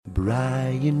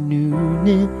Brian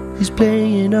Noonan is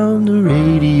playing on the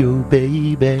radio,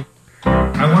 baby.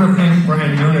 I want to thank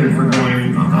Brian Noonan for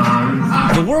going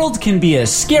on. The world can be a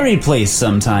scary place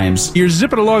sometimes. You're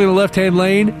zipping along in the left-hand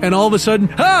lane, and all of a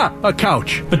sudden, a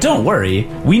couch. But don't worry,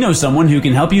 we know someone who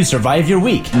can help you survive your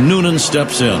week. Noonan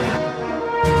steps in.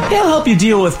 He'll help you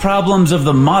deal with problems of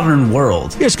the modern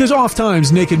world. Yes, because oft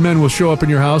times naked men will show up in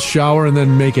your house, shower, and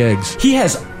then make eggs. He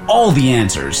has all the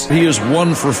answers. He is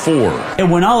 1 for 4.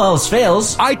 And when all else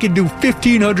fails, I can do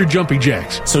 1,500 jumping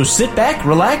jacks. So sit back,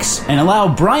 relax, and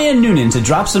allow Brian Noonan to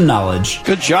drop some knowledge.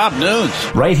 Good job, Noons.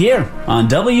 Right here on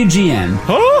WGN.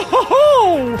 Ho, ho,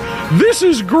 ho! This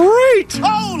is great!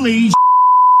 Holy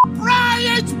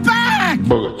Brian's back!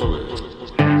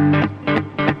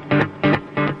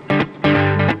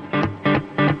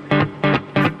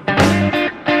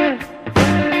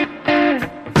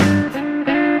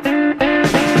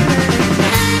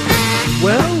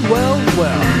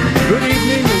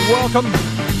 Welcome.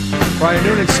 Brian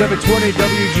Noonan, 720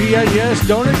 WGN. Yes,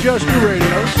 don't adjust your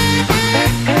radios.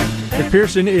 Nick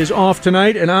Pearson is off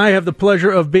tonight, and I have the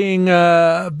pleasure of being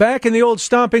back in the old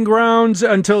stomping grounds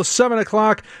until 7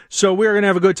 o'clock, so we're going to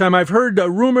have a good time. I've heard a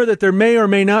rumor that there may or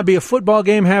may not be a football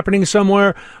game happening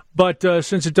somewhere, but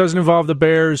since it doesn't involve the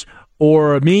Bears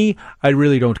or me, I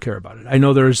really don't care about it. I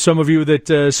know there's some of you that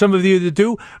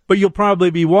do, but you'll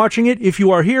probably be watching it. If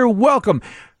you are here, welcome.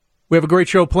 We have a great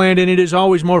show planned, and it is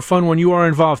always more fun when you are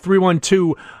involved.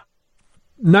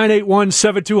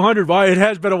 312-981-7200. Why, it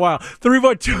has been a while.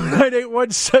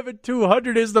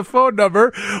 312-981-7200 is the phone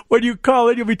number. When you call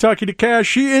in, you'll be talking to Cash.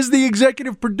 She is the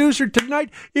executive producer tonight.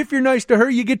 If you're nice to her,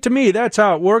 you get to me. That's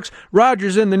how it works.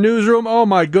 Roger's in the newsroom. Oh,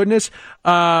 my goodness.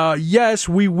 Yes,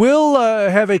 we will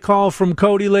have a call from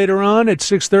Cody later on at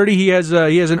 6:30. He has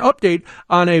an update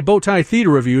on a Bowtie Theater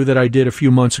review that I did a few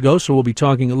months ago, so we'll be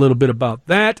talking a little bit about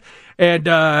that. And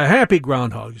happy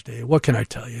Groundhog's Day. What can I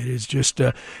tell you? It is just,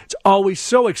 it's always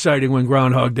so exciting when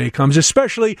Groundhog Day comes,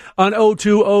 especially on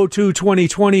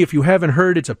 02/02/2020. If you haven't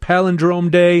heard, it's a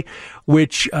palindrome day,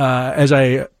 which, as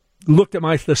I looked at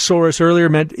my thesaurus earlier,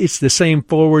 meant it's the same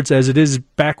forwards as it is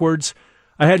backwards.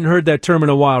 I hadn't heard that term in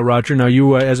a while, Roger. Now,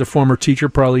 you, as a former teacher,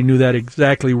 probably knew that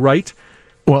exactly right.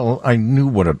 Well, I knew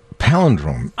what a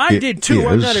palindrome I did, too. is,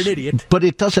 I'm not an idiot. But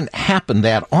it doesn't happen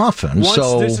that often.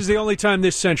 This is the only time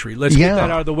this century. Let's get that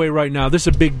out of the way right now. This is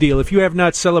a big deal. If you have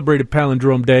not celebrated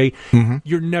Palindrome Day,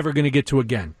 you're never going to get to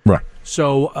again. Right.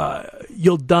 So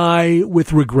you'll die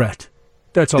with regret.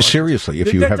 That's all. Seriously,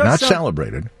 if you have not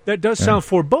celebrated. That does sound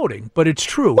foreboding, but it's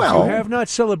true. Well, if you have not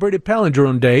celebrated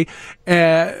Palindrome Day,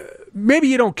 maybe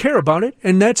you don't care about it,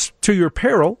 and that's to your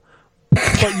peril.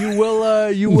 But you will.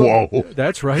 Whoa.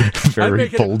 That's right. Very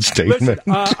bold statement. Listen,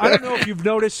 I don't know if you've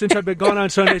noticed, since I've been gone on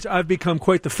Sundays, I've become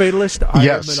quite the fatalist. I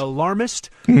am an alarmist.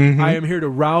 I am here to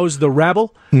rouse the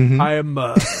rabble. I am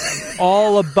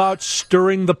all about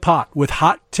stirring the pot with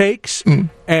hot takes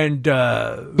and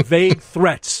vague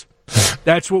threats.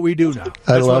 That's what we do now.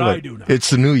 That's what I do now. It's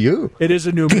the new you. It is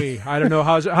a new me. I don't know.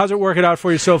 How's it working out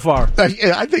for you so far?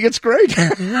 I think it's great.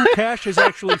 Cash has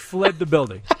actually fled the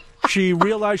building. She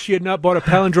realized she had not bought a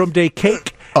Palindrome Day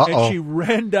cake, and she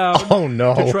ran down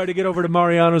to try to get over to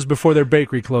Mariano's before their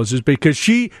bakery closes, because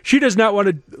she does not want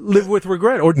to live with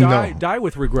regret or die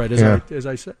with regret, as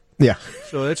I said. Yeah.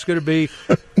 So that's going to be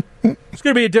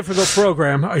a difficult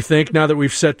program, I think, now that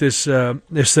we've set this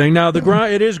thing. Now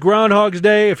it is Groundhog's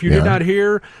Day. If you did not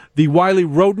hear, the wily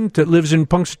rodent that lives in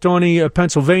Punxsutawney,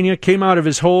 Pennsylvania, came out of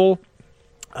his hole.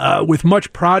 With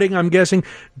much prodding, I'm guessing,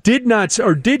 did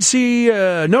see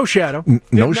no shadow. Did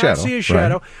not see a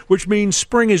shadow, right. Which means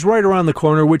spring is right around the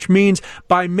corner, which means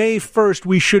by May 1st,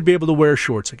 we should be able to wear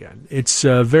shorts again. It's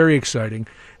very exciting.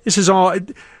 This is all...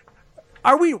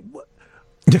 Are we...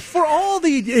 For all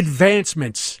the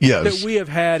advancements that we have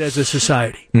had as a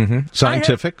society.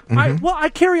 Scientific. I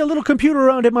carry a little computer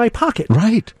around in my pocket.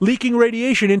 Right. Leaking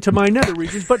radiation into my nether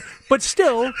regions, but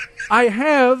still, I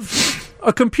have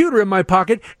a computer in my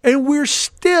pocket, and we're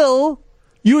still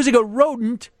using a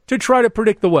rodent to try to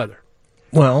predict the weather.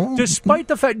 Well, despite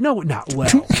the fact,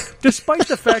 despite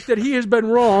the fact that he has been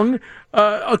wrong,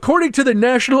 according to the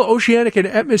National Oceanic and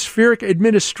Atmospheric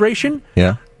Administration,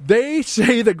 they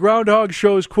say the groundhog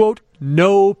shows, quote,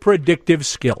 no predictive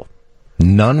skill.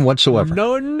 None whatsoever.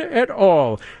 None at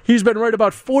all. He's been right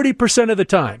about 40% of the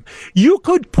time. You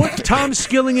could put Tom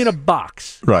Skilling in a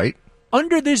box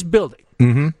under this building,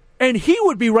 and he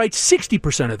would be right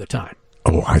 60% of the time.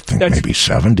 Oh, I think maybe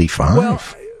 75. Well,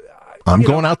 I'm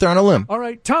going out there on a limb. All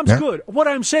right, Tom's good. What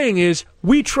I'm saying is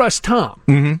we trust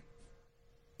Tom.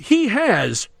 He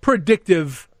has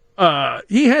predictive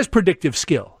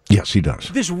skill. Yes, he does.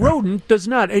 This rodent does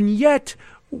not, and yet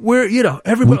Where,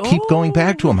 everybody... We keep going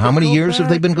back to him. How many years have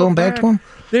they been going back to him?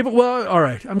 Well, all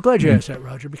right. I'm glad you asked that,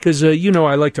 Roger, because I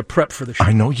like to prep for the show.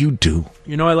 I know you do.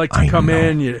 I like to come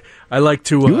in. I like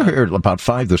to... You were here about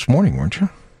 5 this morning, weren't you?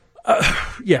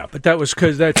 Yeah, but that was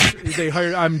because they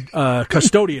hired... I'm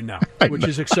custodian now, which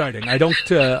is exciting. I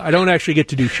don't actually get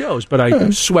to do shows, but I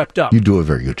swept up. You do a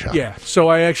very good job. Yeah, so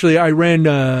I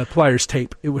ran Pliers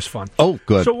tape. It was fun. Oh,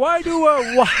 good. So why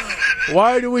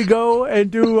do we go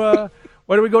and do...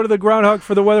 Why do we go to the groundhog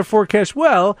for the weather forecast?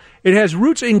 Well, it has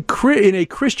roots in a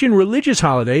Christian religious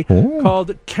holiday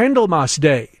called Candlemas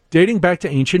Day, dating back to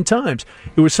ancient times.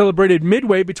 It was celebrated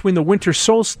midway between the winter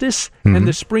solstice and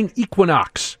the spring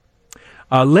equinox.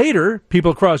 Later,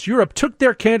 people across Europe took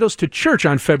their candles to church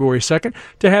on February 2nd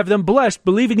to have them blessed,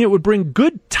 believing it would bring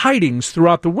good tidings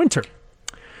throughout the winter.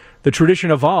 The tradition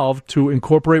evolved to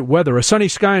incorporate weather. A sunny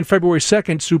sky on February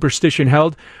 2nd, superstition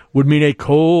held, would mean a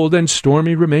cold and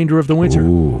stormy remainder of the winter.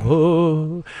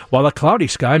 While a cloudy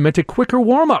sky meant a quicker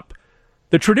warm-up.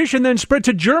 The tradition then spread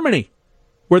to Germany,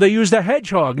 where they used a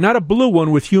hedgehog, not a blue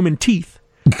one with human teeth,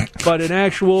 but an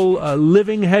actual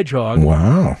living hedgehog.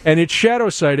 Wow. And its shadow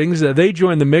sightings, they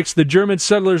joined the mix. The German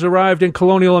settlers arrived in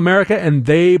colonial America, and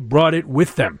they brought it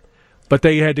with them. But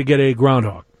they had to get a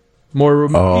groundhog.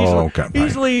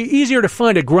 Easier to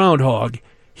find a groundhog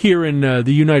here in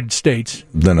the United States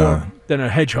than a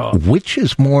hedgehog. Which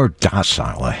is more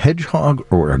docile, a hedgehog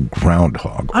or a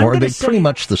groundhog? Or are they pretty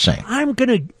much the same? I'm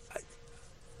gonna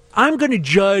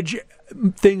judge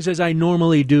things as I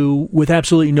normally do with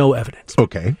absolutely no evidence.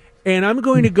 Okay. And I'm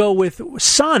going to go with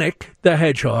Sonic the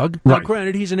Hedgehog. Right. Now,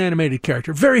 granted, he's an animated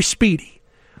character, very speedy.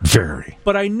 Very.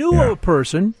 But I knew of a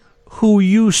person who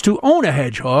used to own a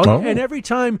hedgehog, and every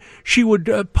time she would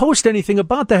post anything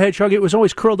about the hedgehog, it was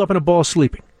always curled up in a ball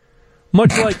sleeping.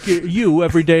 Much like you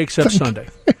every day except Sunday.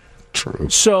 True.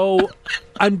 So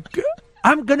I'm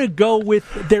going to go with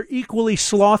they're equally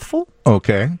slothful.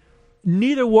 Okay.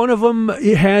 Neither one of them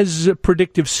has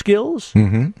predictive skills.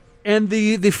 Mm-hmm. And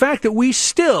the fact that we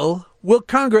still will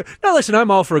congregate. Now, listen, I'm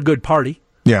all for a good party.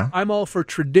 Yeah. I'm all for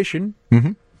tradition.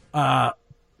 Mm-hmm.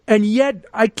 And yet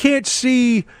I can't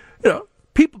see...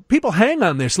 people hang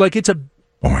on this like it's a...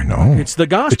 Oh, I know. It's the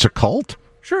gospel. It's a cult?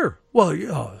 Sure.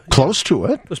 Well, close to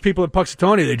it. Those people in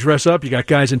Puxatawny, they dress up. You got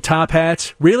guys in top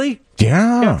hats. Really?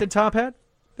 Yeah. Captain Top Hat?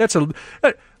 That's a...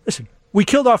 listen, we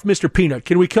killed off Mr. Peanut.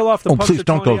 Can we kill off the Puxatawny please,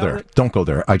 don't go there. outlet? Don't go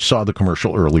there. I saw the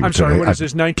commercial earlier I'm sorry, today. what is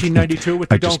this, 1992 with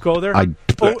the Don't Go There? Are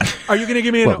you going to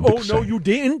give me no, you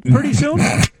didn't pretty soon?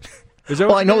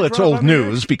 Well, I know that's old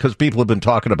news because people have been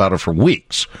talking about it for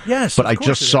weeks. Yes, but I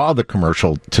just saw the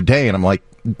commercial today, and I'm like,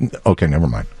 okay, never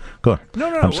mind. Go ahead. No.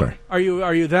 I'm sorry. Are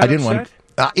you that I didn't upset?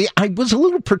 I was a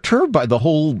little perturbed by the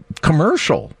whole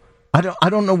commercial. I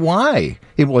don't know why.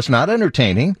 It was not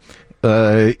entertaining.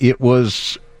 It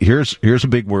was here's a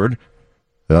big word.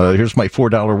 Here's my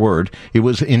 $4 word. It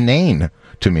was inane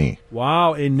to me.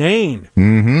 Wow, inane.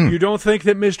 Mm-hmm. You don't think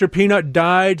that Mr. Peanut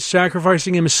died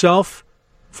sacrificing himself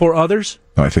for others?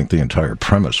 I think the entire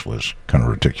premise was kind of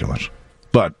ridiculous.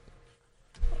 But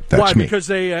that's why? me. Because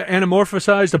they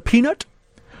anamorphosized a peanut?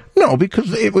 No,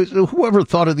 because it was whoever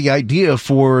thought of the idea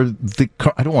for the...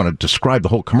 I don't want to describe the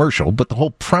whole commercial, but the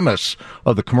whole premise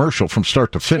of the commercial from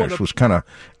start to finish was kind of...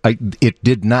 It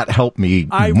did not help me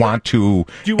want to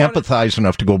empathize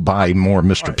enough to go buy more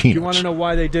Mr. Peanuts. Do you want to know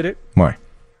why they did it? Why?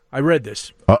 I read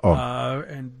this. Uh-oh.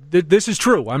 And this is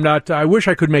true. I'm not... I wish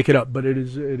I could make it up, but it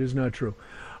is not true.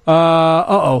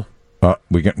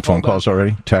 We getting phone calls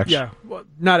already? Text? Yeah, well,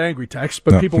 not angry texts,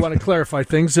 but people want to clarify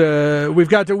things. We've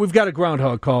got a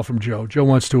groundhog call from Joe. Joe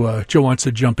wants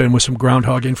to jump in with some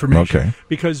groundhog information. Okay.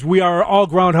 Because we are all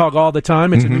groundhog all the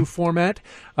time. It's a new format.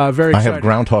 Very exciting. I have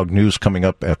groundhog news coming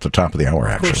up at the top of the hour,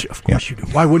 actually. Of course you do.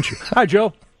 Why wouldn't you? Hi,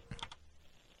 Joe.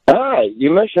 Hi.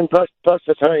 You mentioned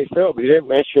Puxatawny Phil, but you didn't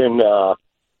mention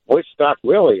Woodstock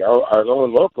Willie, our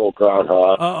lone local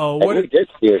groundhog. Uh-oh. And we did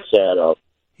see a shadow.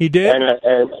 He did?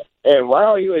 And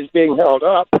while he was being held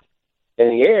up in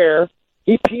the air,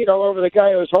 he peed all over the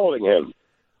guy who was holding him.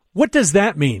 What does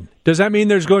that mean? Does that mean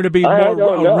there's going to be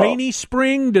a rainy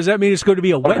spring? Does that mean it's going to be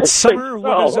a wet summer?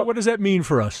 So. What does that mean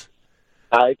for us?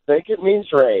 I think it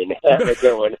means rain. Have a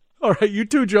good one. All right, you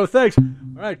too, Joe. Thanks. All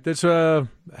right,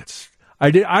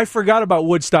 I forgot about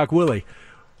Woodstock Willie,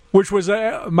 which was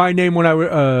my name when I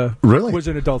was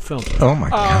an adult film. Oh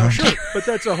my God! Sure, but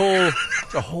that's a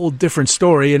whole different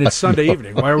story, and it's Sunday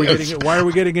evening. Why are we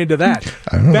getting into that?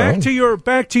 Back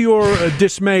to your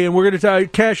dismay, and we're going to tell you,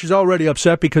 Cash is already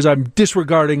upset because I'm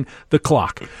disregarding the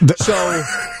clock. So,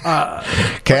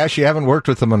 Cash, you haven't worked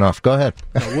with them enough. Go ahead.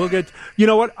 We'll get. You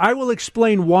know what? I will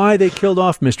explain why they killed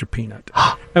off Mr. Peanut,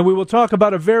 and we will talk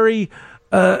about a very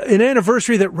an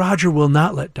anniversary that Roger will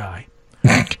not let die.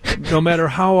 No matter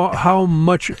how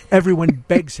much everyone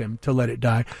begs him to let it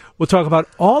die. We'll talk about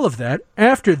all of that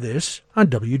after this on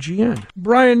WGN.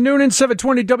 Brian Noonan,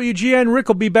 720 WGN. Rick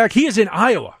will be back. He is in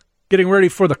Iowa getting ready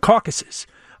for the caucuses,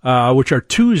 which are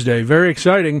Tuesday. Very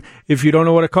exciting. If you don't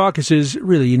know what a caucus is,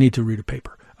 really, you need to read a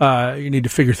paper. You need to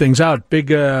figure things out. I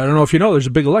don't know if you know, there's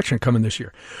a big election coming this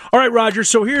year. All right, Roger,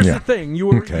 so here's the thing. You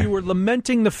were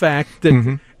lamenting the fact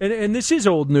that, and this is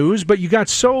old news, but you got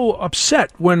so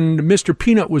upset when Mr.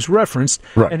 Peanut was referenced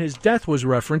and his death was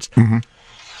referenced.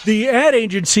 The ad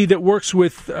agency that works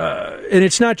with, and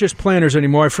it's not just Planters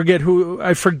anymore. I forget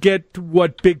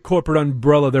what big corporate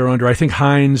umbrella they're under. I think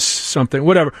Heinz something,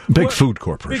 whatever. Big Food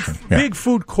Corporation. Big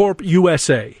Food Corp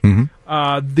USA.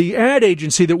 The ad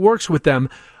agency that works with them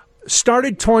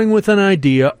started toying with an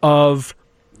idea of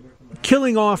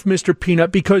killing off Mr.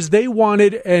 Peanut because they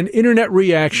wanted an internet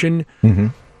reaction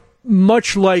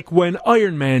much like when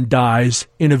Iron Man dies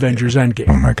in Avengers Endgame.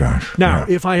 Oh, my gosh. Now,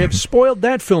 if I have spoiled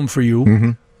that film for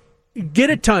you,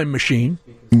 get a time machine,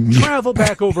 travel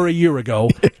back over a year ago,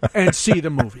 and see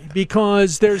the movie.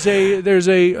 Because there's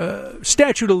a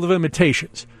statute of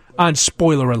limitations on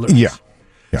spoiler alerts.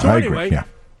 Yeah, so I anyway, agree. Yeah.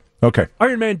 Okay.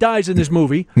 Iron Man dies in this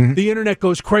movie. The internet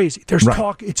goes crazy. There's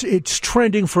talk. It's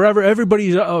trending forever.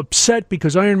 Everybody's upset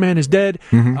because Iron Man is dead.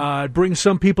 It brings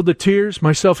some people to tears,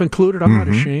 myself included. I'm not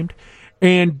ashamed.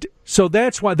 And so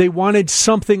that's why they wanted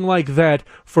something like that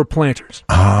for Planters.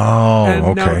 Oh,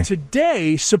 and now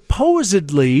today,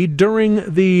 supposedly during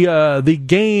the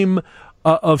game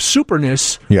of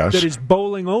Superness that is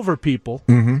bowling over people,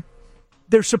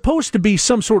 there's supposed to be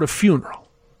some sort of funeral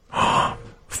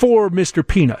for Mr.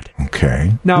 Peanut.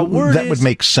 Okay. Now, that would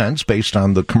make sense based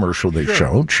on the commercial they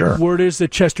showed. Sure. Word is that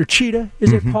Chester Cheetah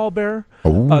is a pallbearer. The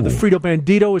Frito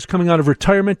Bandito is coming out of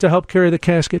retirement to help carry the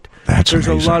casket. There's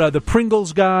amazing. A lot of the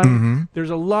Pringles guy. There's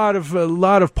a lot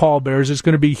of pallbearers. It's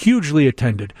going to be hugely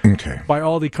attended by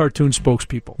all the cartoon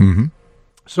spokespeople.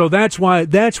 So that's why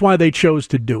they chose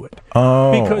to do it.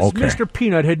 Because Mr.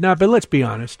 Peanut had not been. Let's be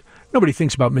honest. Nobody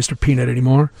thinks about Mr. Peanut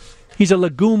anymore. He's a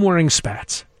legume wearing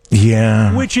spats.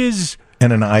 Yeah. Which is...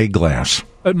 And an eyeglass.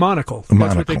 A monocle.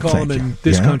 That's what they call them in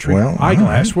this country. Well,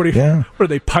 eyeglass. What are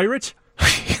they, pirates?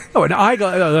 No, an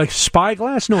eyeglass, like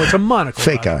spyglass? No, it's a monocle.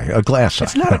 Fake eye, a glass eye.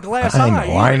 It's not a glass eye.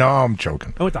 I know, I'm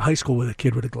joking. I went to high school with a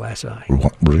kid with a glass eye.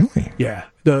 What, really? Yeah.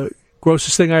 The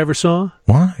grossest thing I ever saw.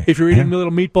 Why? If you're eating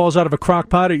little meatballs out of a crock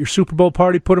pot at your Super Bowl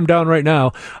party, put them down right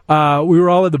now. We were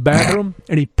all in the bathroom,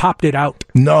 and he popped it out.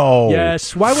 No.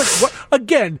 Yes.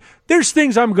 Again, there's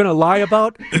things I'm going to lie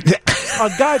about. A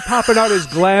guy popping out his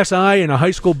glass eye in a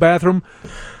high school bathroom,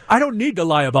 I don't need to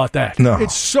lie about that. No.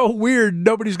 It's so weird,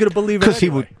 nobody's going to believe it Because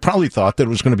anyway. he would probably thought that it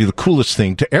was going to be the coolest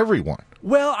thing to everyone.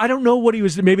 Well, I don't know what he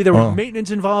was... Maybe there was maintenance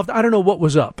involved. I don't know what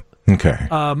was up. Okay.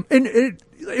 And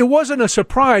it wasn't a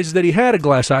surprise that he had a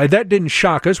glass eye. That didn't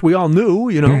shock us. We all knew,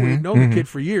 we'd known the kid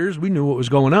for years. We knew what was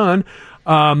going on.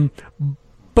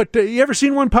 But you ever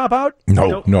seen one pop out?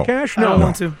 No. Cash? I No. don't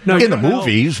want to. No, In the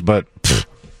movies, but...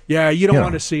 Yeah, you don't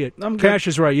want to see it. Cash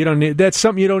is right. You don't need. That's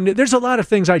something you don't need. There's a lot of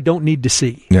things I don't need to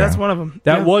see. Yeah. That's one of them.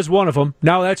 That was one of them.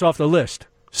 Now that's off the list.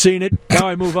 Seen it. Now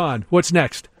I move on. What's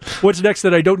next? What's next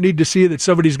that I don't need to see that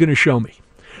somebody's going to show me?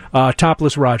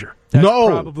 Topless Roger. That's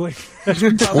probably.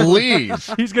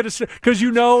 Please. He's going to, because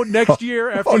next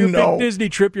year after your big Disney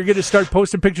trip, you're going to start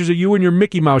posting pictures of you in your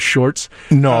Mickey Mouse shorts.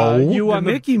 No. You on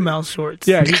the Mickey Mouse shorts.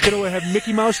 Yeah, he's going to have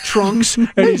Mickey Mouse trunks, and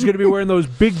he's going to be wearing those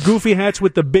big goofy hats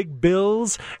with the big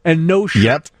bills and no shirt.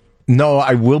 Yep. No,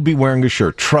 I will be wearing a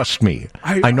shirt. Trust me.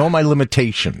 I know my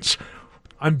limitations.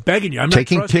 I'm begging you. I'm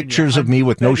taking not trusting pictures you. of me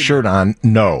with no shirt on.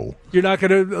 No. You're not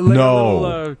going to lay a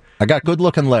little, I got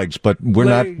good-looking legs, but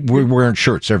we're wearing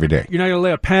shirts every day. You're not going to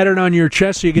lay a pattern on your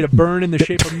chest so you get a burn in the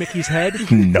shape of Mickey's head?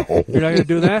 No. You're not going to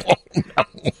do that? No.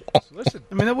 Listen,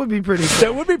 I mean, that would be pretty cool.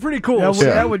 That would be pretty cool.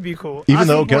 That would be cool. Even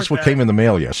though, guess what came in the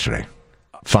mail yesterday?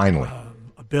 Finally.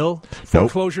 A bill?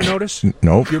 Foreclosure notice?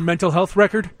 Nope. Your mental health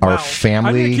record? Our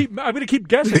family... I'm going to keep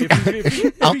guessing.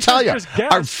 I'll tell you.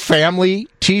 Our family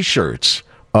T-shirts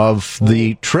of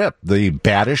the trip, the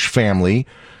Baddish family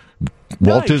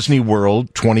Walt Disney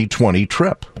World 2020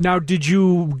 trip. Now, did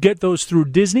you get those through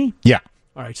Disney? Yeah.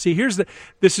 All right. See,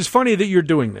 this is funny that you're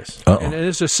doing this. And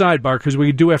this is a sidebar because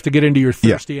we do have to get into your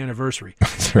thirsty anniversary.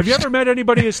 Have you ever met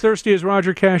anybody as thirsty as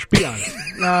Roger Cash? Be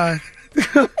honest.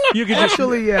 You can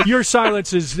actually, yeah. Your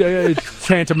silence is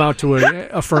tantamount to an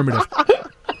affirmative.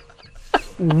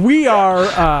 We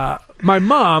are, my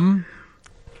mom,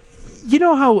 you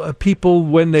know how people,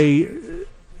 when they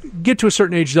get to a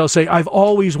certain age, they'll say, I've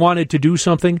always wanted to do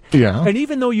something. Yeah. And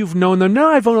even though you've known them, now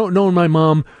I've known my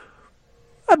mom,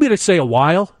 I'm going to say a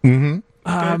while.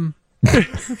 Mm-hmm.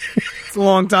 It's a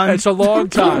long time. It's a long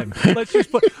time.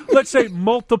 Let's say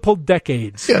multiple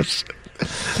decades. Yes.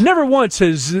 Never once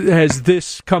has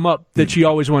this come up that she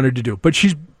always wanted to do, but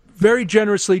she's very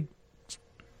generously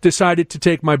decided to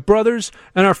take my brothers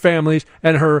and our families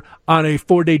and her on a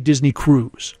 4-day Disney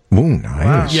cruise. Oh, nice.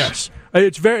 Wow. Yes.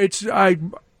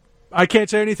 I can't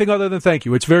say anything other than thank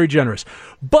you. It's very generous.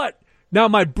 But now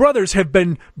my brothers have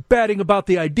been batting about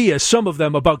the idea, some of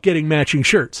them, about getting matching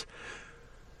shirts.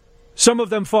 Some of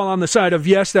them fall on the side of,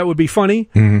 yes, that would be funny.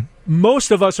 Mm-hmm.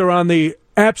 Most of us are on the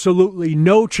absolutely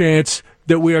no chance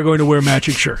that we are going to wear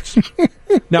matching shirts.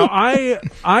 Now,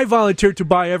 I volunteered to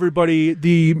buy everybody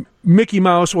the Mickey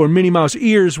Mouse or Minnie Mouse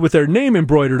ears with their name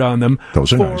embroidered on them.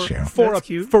 Those are nice, yeah.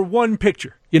 For one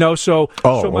picture, so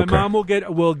my mom will get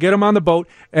them on the boat,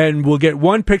 and we'll get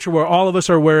one picture where all of us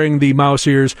are wearing the mouse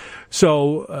ears.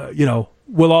 So,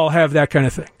 we'll all have that kind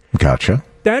of thing. Gotcha.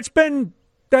 That's been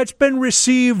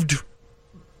received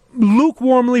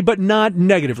lukewarmly, but not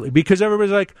negatively, because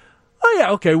everybody's like, oh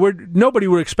yeah, okay. Nobody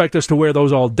would expect us to wear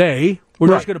those all day. We're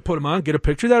just going to put them on, get a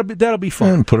picture. That'll be fun.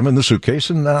 And put them in the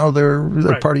suitcase, and now they're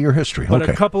part of your history. But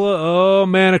okay. a couple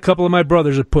of my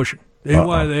brothers are pushing. They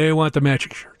want the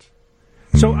matching shirts.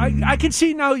 So I can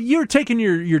see now you're taking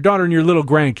your daughter and your little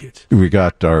grandkids. We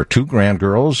got our 2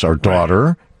 grandgirls, our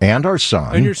daughter, and our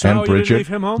son, and your son. And Bridget. You didn't leave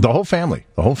him home? The whole family.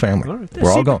 All right. We're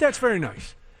all going. But that's very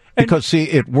nice. Because see,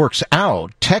 it works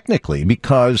out technically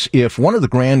because if one of the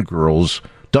grandgirls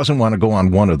doesn't want to go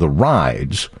on one of the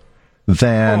rides,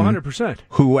 then 100%.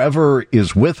 Whoever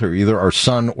is with her, either our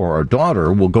son or our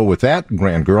daughter, will go with that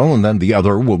grandgirl, and then the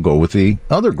other will go with the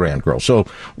other grandgirl. So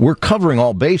we're covering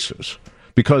all bases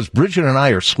because Bridget and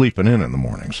I are sleeping in the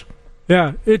mornings.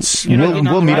 Yeah, it's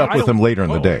we'll meet up with them later in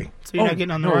the day. So you're not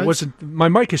getting on the rides? My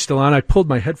mic is still on. I pulled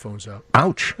my headphones out.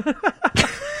 Ouch.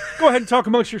 Go ahead and talk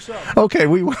amongst yourselves. Okay,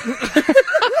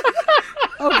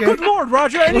 Okay. Good Lord,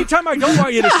 Roger. Anytime I don't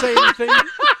want you to say anything,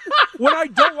 when I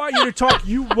don't want you to talk,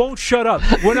 you won't shut up.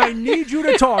 When I need you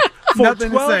to talk for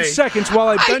 12 seconds while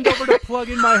I bend over to plug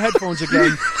in my headphones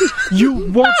again,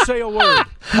 you won't say a word.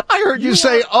 I heard you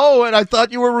say, oh, and I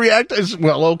thought you were reacting.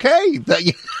 Well, okay.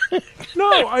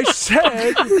 No, I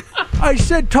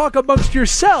said talk amongst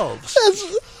yourselves.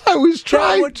 I was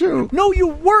trying to. No, you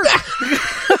weren't.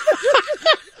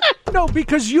 No,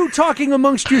 because you talking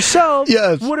amongst yourselves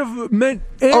would have meant...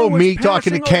 me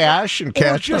talking to Cash and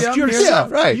Cash. Just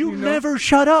yourself. Yeah, right. You never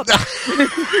shut up.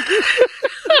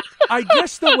 I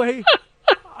guess the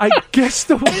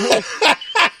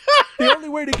only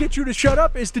way to get you to shut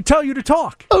up is to tell you to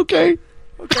talk. Okay.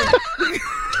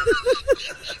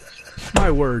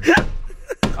 My word.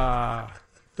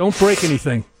 Don't break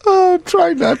anything.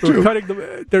 Try not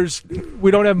to.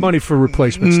 We don't have money for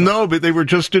replacements. No, but they were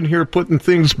just in here putting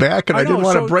things back, and I didn't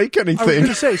want to break anything. I was going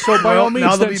to say, so by all means...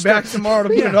 Now they'll be back tomorrow to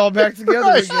put it all back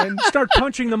together again. Start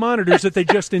punching the monitors that they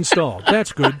just installed.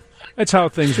 That's good. That's how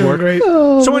things work. Great.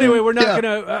 So anyway, we're not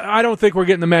going to... I don't think we're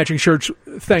getting the matching shirts,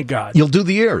 thank God. You'll do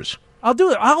the ears. I'll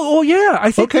do it.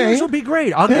 I think the ears will be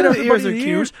great. I'll get everybody the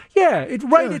ears. Yeah,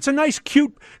 it's a nice,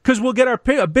 cute, because we'll get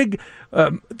a big...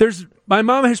 my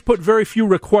mom has put very few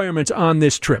requirements on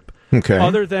this trip. Okay.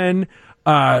 Other than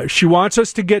she wants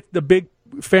us to get the big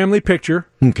family picture.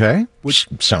 Okay. Which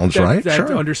sounds right.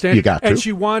 Sure. Understand. You got to. And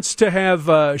she wants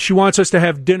us to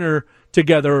have dinner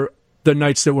together the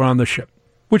nights that we're on the ship,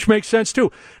 which makes sense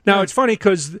too. Now it's funny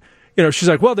because she's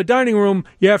like, well, the dining room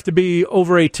you have to be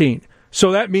over 18,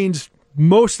 so that means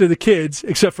most of the kids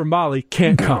except for Molly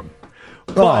can't come.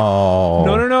 But,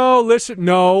 no. Listen,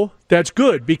 no, that's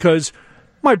good because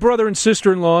my brother and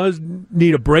sister-in-law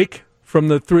need a break from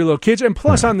the 3 little kids, and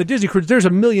plus on the Disney cruise, there's a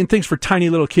million things for tiny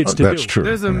little kids to do. That's true.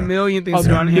 There's a million things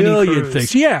on any cruise.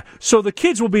 Things. Yeah, so the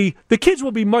kids will be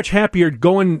much happier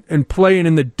going and playing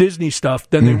in the Disney stuff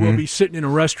than they will be sitting in a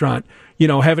restaurant,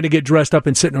 having to get dressed up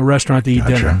and sit in a restaurant to eat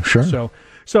dinner. Sure.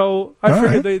 So I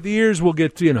figure the ears will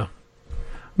get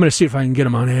I'm going to see if I can get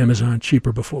them on Amazon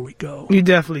cheaper before we go. You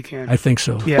definitely can. I think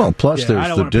so. Yeah. Well, plus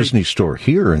there's the Disney store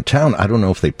here in town. I don't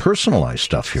know if they personalize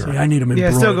stuff here. See, I need them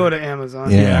embroidered. Yeah, still go to Amazon.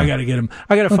 Yeah, I got to get them.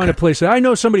 I got to find a place. I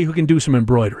know somebody who can do some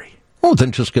embroidery. Oh,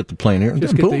 then just get the plain ear and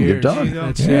just boom, you're done.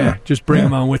 You just bring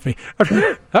them on with me.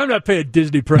 I'm not paying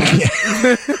Disney prices.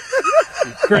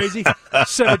 Crazy?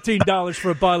 $17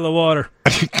 for a bottle of water.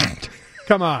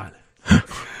 Come on.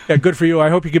 Yeah, good for you. I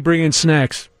hope you can bring in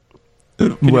snacks.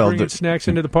 Can you bring in snacks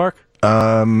into the park?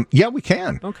 Yeah, we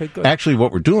can. Okay, good. Actually,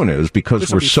 what we're doing is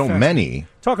because we're so many.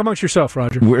 Talk amongst yourself,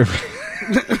 Roger.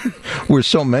 We're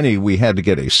so many. We had to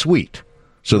get a suite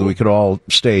so that we could all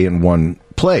stay in one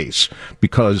place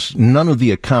because none of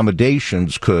the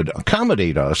accommodations could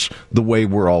accommodate us the way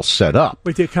we're all set up.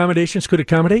 Wait, the accommodations could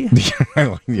accommodate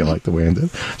you? You like the way I did?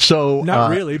 So,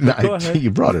 Not really, but go ahead. You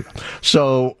brought it up.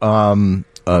 So,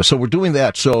 so we're doing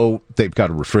that. So they've got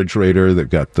a refrigerator, they've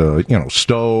got the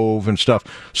stove and stuff.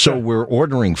 So we're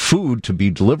ordering food to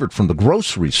be delivered from the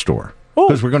grocery store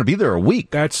because we're going to be there a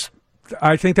week.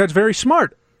 I think that's very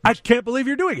smart. I can't believe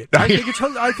you're doing it. I think it's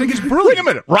brilliant. Wait a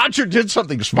minute, Roger did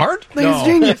something smart? I think it's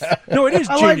genius. No, it is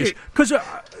genius. Because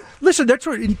listen, that's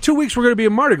what. In 2 weeks we're going to be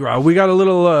in Mardi Gras. We got a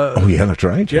little. Oh yeah, that's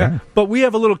right. Yeah, but we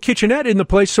have a little kitchenette in the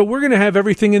place, so we're going to have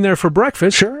everything in there for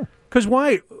breakfast. Sure. Because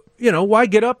why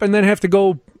get up and then have to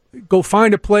go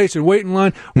find a place and wait in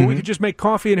line? Well, we could just make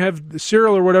coffee and have the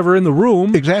cereal or whatever in the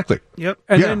room. Exactly. Yep.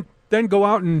 And then go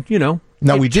out and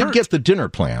Now we did turned. get the dinner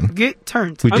plan. Get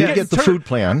turned. We I'm did get the turned. food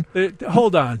plan.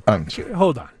 Hold on.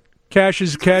 Hold on. Cash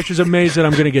is amazed that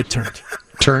I'm going to get turned.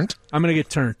 Turned? I'm going to get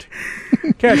turned.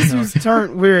 Cash This was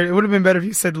turned weird. It would have been better if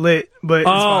you said lit, but it's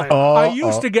fine.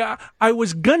 I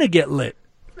was going to get lit.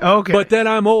 Okay. But then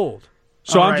I'm old.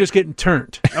 So All I'm right. just getting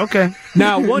turned. Okay.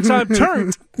 Now, once I'm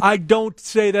turned, I don't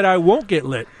say that I won't get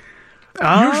lit.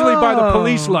 Usually by the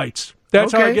police lights.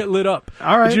 That's how I Okay. get lit up.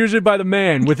 All right. It's usually by the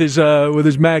man with his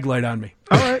mag light on me.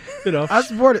 All right. I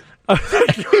support it.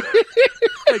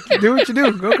 Do what you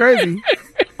do. Go crazy.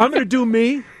 I'm going to do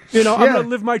me. I'm going to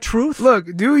live my truth. Look,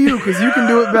 do you, because you can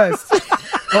do it best.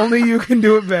 Only you can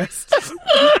do it best.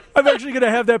 I'm actually going to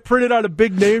have that printed on a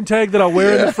big name tag that I'll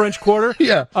wear in the French Quarter.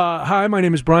 Yeah. Hi, my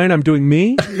name is Brian. I'm doing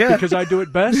me because I do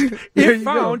it best. There If you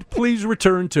found, please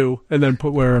return to, and then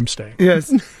put where I'm staying.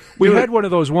 Yes. We had one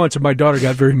of those once, and my daughter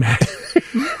got very mad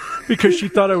because she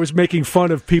thought I was making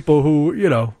fun of people who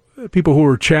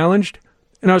were challenged.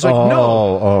 And I was like,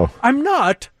 no, I'm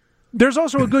not. There's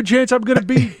also a good chance I'm going to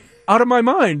be out of my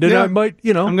mind, and I might,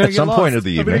 I'm gonna at get some lost. point of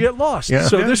the I'm going evening. to get lost. Yeah.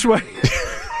 So this way.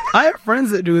 I have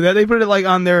friends that do that. They put it like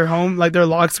on their home, like their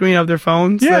lock screen of their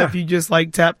phone. So Yeah. if you just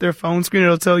like tap their phone screen,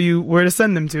 it'll tell you where to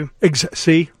send them to.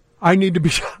 See, I need to be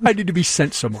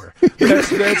sent somewhere. That's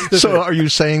the So thing. are you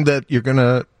saying that you're going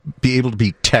to be able to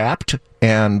be tapped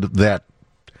and that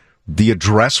the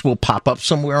address will pop up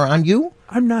somewhere on you?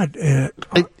 I'm not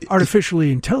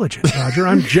artificially intelligent, Roger.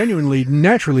 I'm genuinely,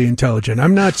 naturally intelligent.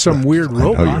 I'm not some weird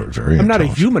robot. you're very I'm not a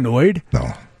intelligent. humanoid.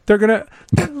 No. They're going to...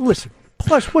 Listen,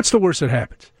 plus, what's the worst that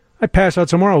happens? I pass out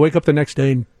tomorrow, wake up the next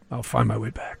day, and I'll find my way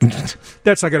back.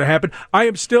 That's not going to happen. I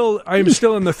am still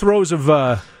in the throes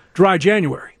of dry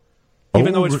January.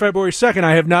 Even though it's February 2nd,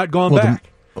 I have not gone back.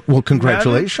 Well,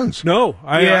 congratulations. No.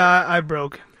 I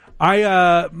broke.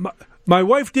 My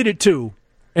wife did it too,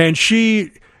 and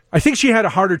I think she had a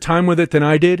harder time with it than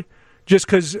I did, just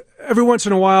because every once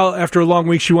in a while, after a long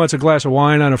week, she wants a glass of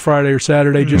wine on a Friday or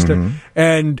Saturday,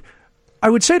 and I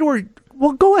would say to her,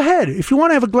 well, go ahead. If you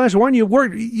want to have a glass of wine, you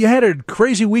had a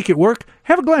crazy week at work,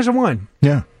 have a glass of wine.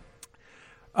 Yeah.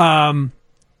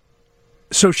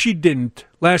 So she didn't.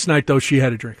 Last night, though, she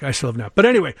had a drink. I still have not. But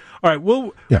anyway, all right,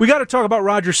 we got to talk about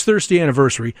Roger's thirsty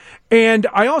anniversary. And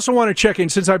I also want to check in,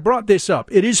 since I brought this up,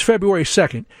 it is February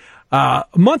 2nd. A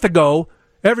month ago,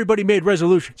 everybody made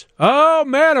resolutions. Oh,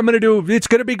 man, it's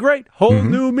going to be great. Whole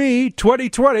new me,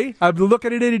 2020. I'm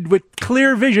looking at it with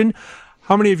clear vision.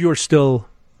 How many of you are still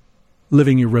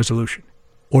living your resolution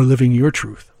or living your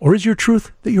truth? Or is your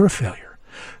truth that you're a failure?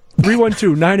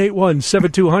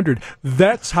 312-981-7200.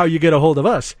 That's how you get a hold of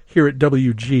us here at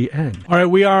WGN. All right,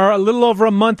 we are a little over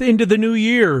a month into the new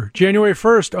year, January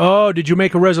 1st. Oh, did you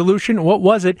make a resolution? What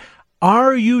was it?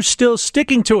 Are you still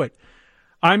sticking to it?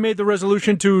 I made the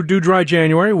resolution to do dry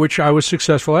January, which I was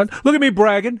successful at. Look at me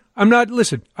bragging. I'm not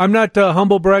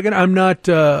humble bragging. I'm not,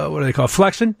 what do they call it,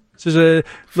 flexing? This is a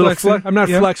little Flexing. I'm not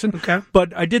flexing. Okay.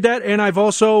 But I did that, and I've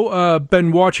also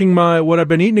been watching what I've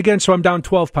been eating again, so I'm down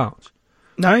 12 pounds.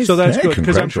 Nice. So that's Hey, good.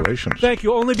 congratulations. Thank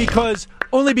you. Only because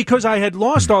I had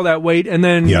lost all that weight, and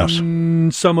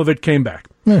then some of it came back.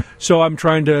 Yeah. So I'm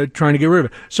trying to get rid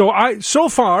of it. So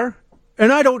far,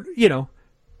 and I don't,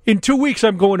 in 2 weeks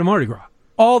I'm going to Mardi Gras.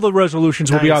 All the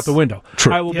resolutions will be Nice. out the window.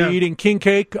 True. I will be eating king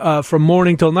cake from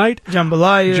morning till night.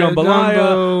 Jambalaya,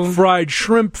 gumbo. Fried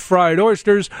shrimp, fried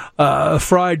oysters,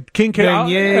 fried king cake.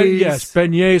 Beignets. Yes,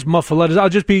 beignets, muffalettas.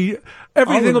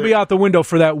 Everything will be out the window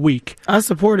for that week. I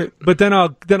support it. But then I'll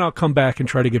come back and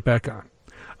try to get back on.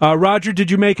 Roger, did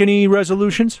you make any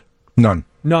resolutions? None.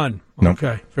 None. No.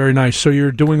 Okay, very nice. So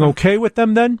you're doing okay with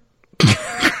them then?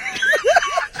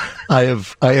 I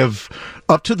have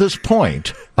up to this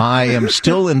point, I am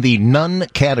still in the none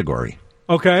category.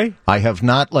 Okay. I have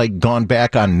not gone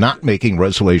back on not making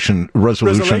resolutions. My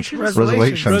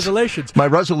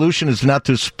resolution is not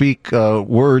to speak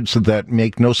words that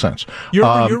make no sense.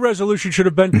 Your resolution should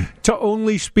have been to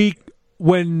only speak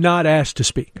when not asked to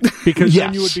speak, because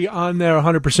then you would be on there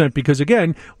 100%. Because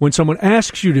again, when someone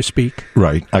asks you to speak,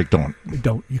 right, I don't.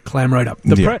 You clam right up.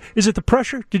 Is it the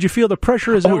pressure? Did you feel the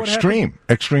pressure? Is that what happened?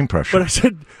 Extreme pressure. But I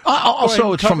said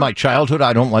also it's from my childhood.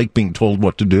 I don't like being told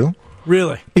what to do.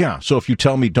 Really? Yeah. So if you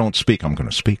tell me don't speak, I'm going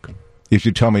to speak. If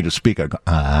you tell me to speak, I go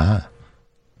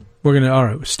We're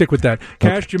gonna stick with that.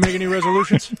 Cash, did you make any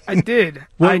resolutions? I did.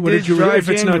 What did you drive if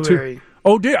it's not January. too?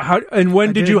 Oh, dear. And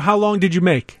when did you? How long did you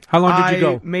make? How long did you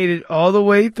go? I made it all the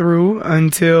way through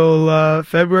until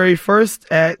February 1st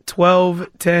at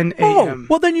 12:10 a.m. Oh,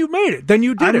 well, then you made it. Then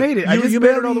you did I made it. You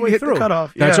made it all the way hit through. The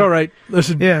cutoff. That's all right.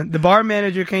 Listen. Yeah, the bar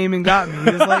manager came and got me.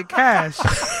 He was like, Cash.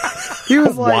 He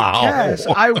was like, Cash,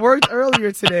 I worked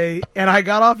earlier today, and I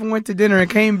got off and went to dinner and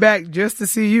came back just to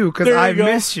see you because I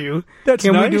missed you.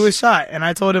 Can we do a shot? And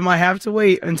I told him I have to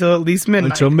wait until at least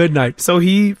midnight. Until midnight. So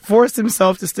he forced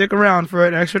himself to stick around for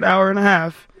an extra hour and a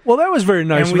half. Well, that was very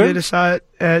nice and we did a shot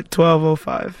at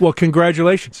 12:05. Well,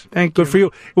 congratulations. Thank you. Good for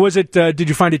you. Was it? Did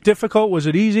you find it difficult? Was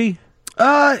it easy?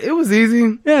 It was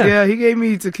easy. Yeah, he gave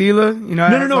me tequila.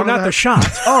 No, not the shot.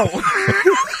 Oh.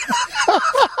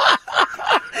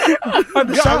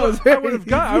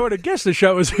 I would have guessed the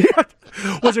shot was.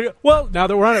 Was it? Well, now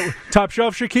that we're on it, Top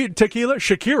Shelf tequila,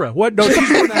 Shakira. What? No, she's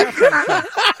one and a half times.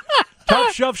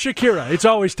 Top Shelf Shakira. It's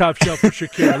always Top Shelf for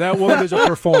Shakira. That woman is a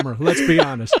performer. Let's be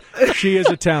honest. She is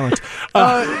a talent.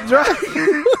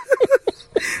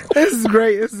 This is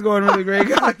great. This is going really great,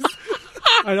 guys.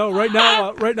 I know. Right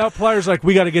now, Pliers like,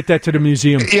 we got to get that to the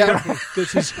museum. Yeah.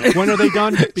 When are they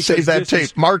done? Because save that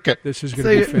tape. Mark it. This is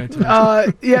going to be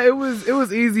fantastic. It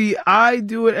was easy. I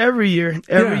do it every year.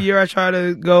 Every year I try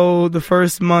to go the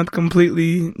first month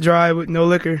completely dry with no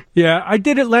liquor. Yeah, I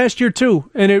did it last year too,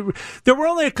 and there were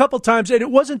only a couple times, and it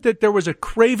wasn't that there was a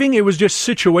craving; it was just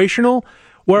situational.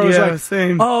 Where I was like,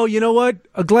 same. "Oh, you know what?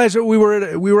 A glass." We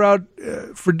were out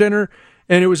for dinner,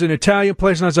 and it was an Italian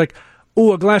place, and I was like,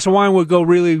 "Oh, a glass of wine would go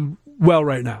really well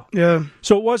right now." Yeah.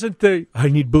 So it wasn't I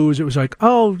need booze. It was like,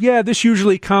 "Oh, yeah, this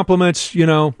usually complements,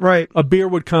 right. A beer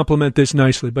would complement this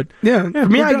nicely." But yeah, for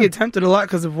me, I get tempted a lot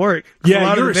because of work. Yeah, a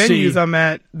lot of the venues I'm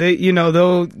at,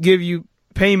 they'll give you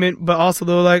payment, but also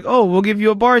they're like, "Oh, we'll give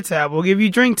you a bar tab, we'll give you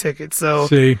drink tickets." So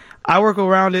I work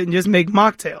around it and just make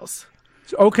mocktails.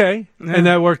 Okay, and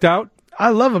that worked out. I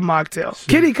love a mocktail.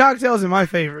 Kitty cocktails are my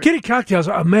favorite. Kitty cocktails,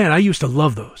 oh man, I used to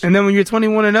love those. And then when you're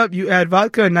 21 and up, you add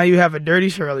vodka, and now you have a Dirty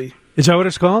Shirley. Is that what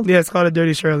it's called? Yeah, it's called a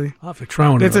Dirty Shirley. I'll have to try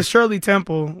one. It's a Shirley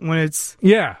Temple when it's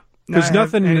because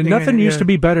nothing used to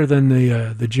be better than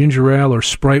the ginger ale or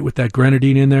Sprite with that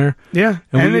grenadine in there. Yeah,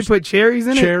 and they put cherries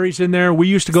in it. Cherries in there. We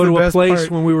used to go to a place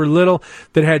when we were little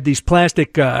that had these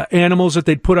plastic animals that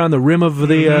they'd put on the rim of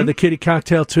the kitty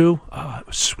cocktail too. Oh, it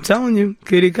was sweet. I'm telling you,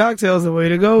 kitty cocktails the way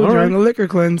to go during a liquor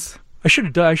cleanse. I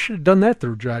should have done that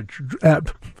through.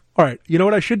 All right, you know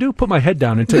what I should do? Put my head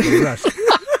down and take a rest.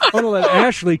 I'm going to let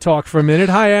Ashley talk for a minute.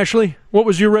 Hi, Ashley. What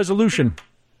was your resolution?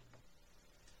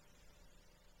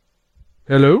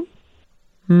 Hello?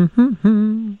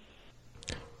 Mm-hmm.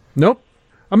 Nope.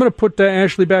 I'm going to put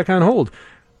Ashley back on hold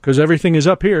because everything is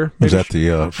up here. Is that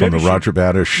from the Roger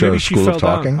Badish School of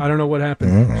Talking? Down. I don't know what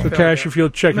happened. So, Cash, if you'll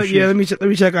check. Let me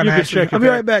check on Ashley. I'll be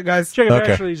right back, guys. Check if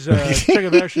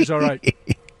Ashley's all right.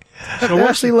 So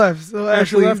Ashley left. So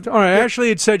Ashley left. All right. Ashley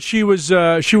had said she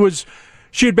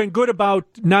had been good about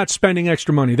not spending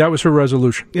extra money. That was her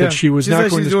resolution. Yeah. That she was not going to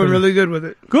spend. She's doing really good with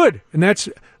it. Good, and that's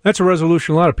a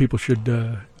resolution a lot of people should.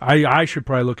 I should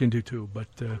probably look into too. But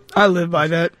I live by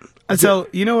that.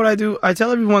 You know what I do? I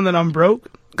tell everyone that I'm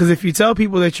broke because if you tell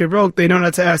people that you're broke, they don't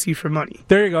have to ask you for money.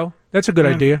 There you go. That's a good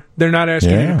idea. They're not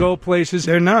asking you to go places.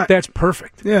 They're not. That's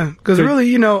perfect. Yeah, because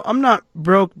really, I'm not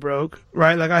broke,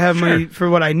 right? Like I have money for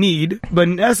what I need, but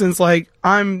in essence, like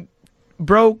I'm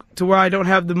broke to where I don't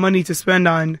have the money to spend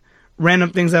on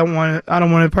random things I don't want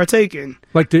to partake in.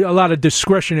 Like a lot of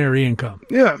discretionary income.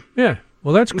 Yeah. Yeah.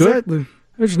 Well, that's good. Exactly.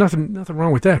 There's nothing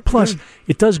wrong with that. Plus,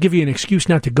 it does give you an excuse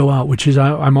not to go out, which is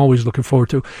I'm always looking forward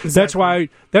to.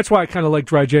 Exactly. That's why I kind of like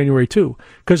Dry January too,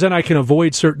 because then I can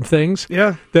avoid certain things.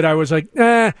 Yeah. That I was like,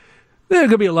 there's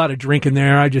gonna be a lot of drinking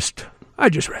there. I just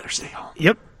rather stay home.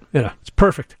 Yep. It's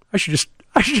perfect. I should just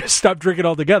stop drinking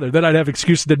altogether. Then I'd have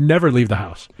excuses to never leave the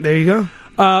house. There you go.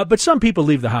 But some people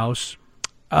leave the house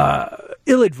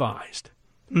ill-advised.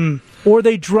 Or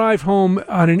they drive home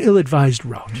on an ill-advised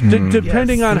route.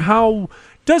 Depending on how...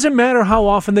 Doesn't matter how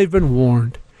often they've been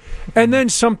warned. And then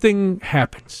something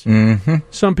happens.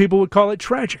 Some people would call it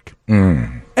tragic.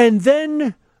 Mm. And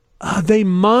then they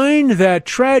mine that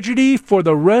tragedy for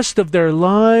the rest of their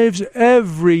lives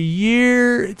every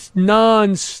year. It's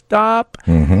nonstop.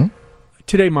 Mm-hmm.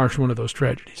 Today marks one of those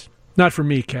tragedies. Not for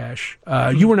me, Cash.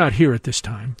 You were not here at this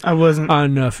time. I wasn't.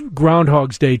 On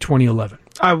Groundhog's Day 2011.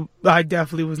 I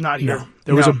definitely was not here. No.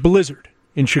 There was a blizzard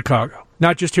in Chicago.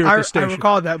 Not just here at the station. I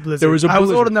recall that blizzard. There was a blizzard. I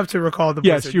was old enough to recall the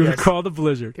blizzard. Yes, you recall the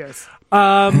blizzard. Yes.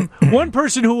 One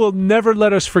person who will never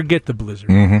let us forget the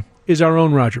blizzard is our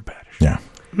own Roger Badish. Yeah.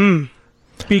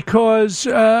 Because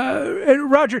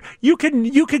and Roger, you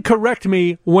can correct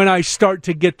me when I start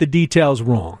to get the details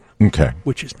wrong. Okay.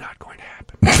 Which is not going to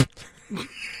happen.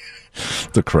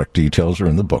 The correct details are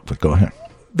in the book, but go ahead.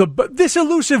 This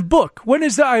elusive book. When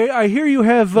is that? I hear you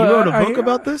have. You wrote a book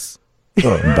about this?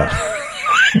 About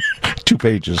 2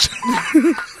 pages.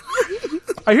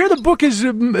 I hear the book is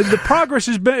the progress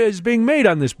is being made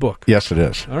on this book. Yes, it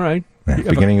is. All right. Yeah,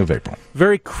 beginning of April.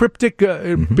 Very cryptic.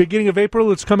 Beginning of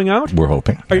April, it's coming out. We're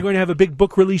hoping. Are you going to have a big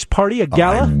book release party, a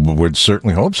gala? I would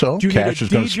certainly hope so. Cash is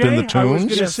going to spin the tunes. I was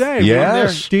going to say,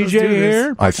 yes, DJ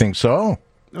here. I think so.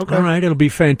 Okay. All right, it'll be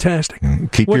fantastic.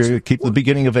 Keep the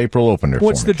beginning of April open there.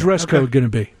 What's the dress code going to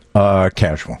be?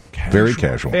 Casual. Very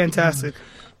casual. Fantastic.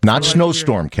 Not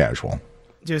snowstorm casual.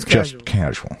 Just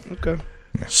casual. Okay.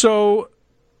 Yeah. So,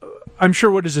 I'm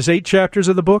sure. What is this? 8 chapters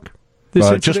of the book?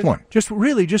 Just one.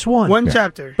 Just one. One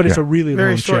chapter. But it's a really Very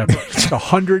long short chapter. It's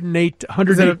 108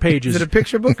 pages. Is it a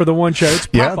picture book? For the one chapter.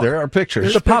 Yeah, there are pictures.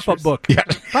 It's a pop-up book. Yeah.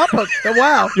 Pop-up.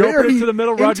 Wow. You open it to the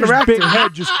middle, Roger's big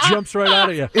head just jumps right out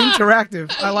of you.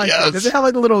 Interactive. I like it. Does it have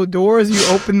like the little doors?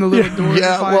 You open the little doors.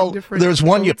 Yeah, well, there's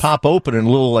one you pop open and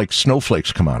little like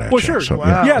snowflakes come out at you. Well, sure. So,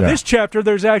 wow. Yeah, this chapter,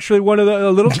 there's actually one of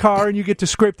a little car, and you get to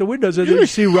scrape the windows, and then you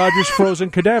see Roger's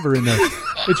frozen cadaver in there.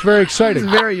 It's very exciting.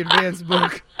 It's a very advanced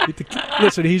book.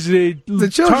 Listen, he's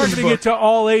targeting book. it to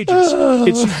all ages.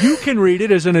 You can read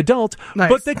it as an adult,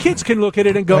 but the kids can look at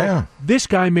it and go, this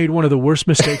guy made one of the worst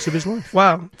mistakes of his life.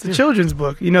 Wow. It's a children's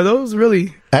book. You know, those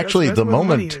really... Actually, that's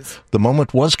the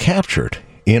moment was captured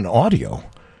in audio,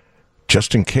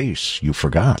 just in case you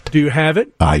forgot. Do you have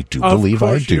it? I do believe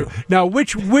I do. Now,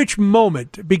 which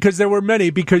moment? Because there were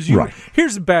many. Because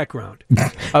here's the background.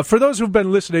 For those who've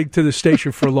been listening to the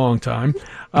station for a long time,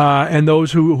 and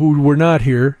those who were not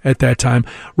here at that time,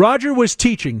 Roger was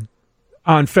teaching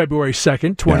on February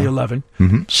 2nd, 2011.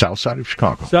 South side of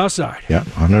Chicago. South side. Yeah,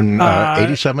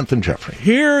 187th and Jeffrey.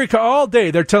 Here all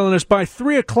day, they're telling us by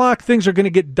 3 o'clock things are going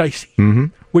to get dicey,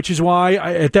 which is why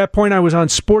at that point I was on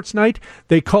Sports Night.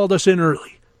 They called us in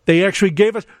early. They actually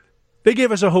gave us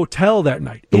a hotel that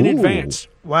night in advance.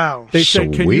 Wow. They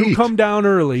said, can you come down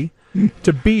early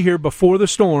to be here before the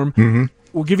storm?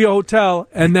 We'll give you a hotel,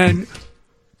 and then,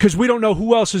 because we don't know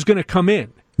who else is going to come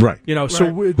in. Right. You know, so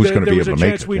there was a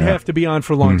chance we'd have to be on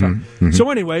for a long time. So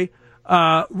anyway,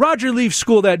 Roger leaves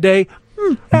school that day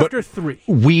after 3.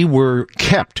 We were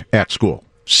kept at school.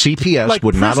 CPS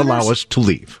would not allow us to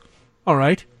leave. All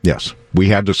right. Yes. We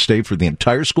had to stay for the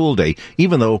entire school day,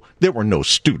 even though there were no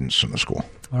students in the school.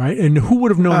 All right. And who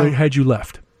would have known had you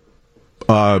left?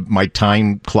 My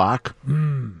time clock,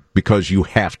 because you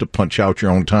have to punch out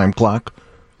your own time clock.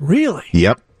 Really?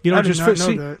 Yep. You know, I did not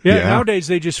know that. Yeah, nowadays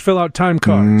they just fill out time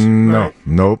cards.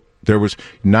 Nope. There was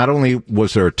not only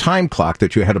was there a time clock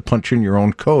that you had to punch in your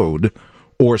own code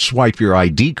or swipe your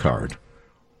ID card,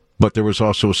 but there was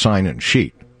also a sign-in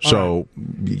sheet. So,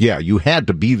 you had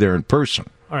to be there in person.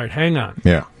 All right, hang on.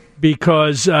 Yeah.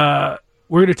 Because we're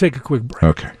going to take a quick break.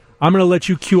 Okay. I'm going to let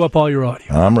you cue up all your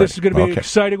audio. I'm ready. This is going to be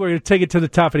exciting. We're going to take it to the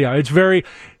top of the hour. It's very,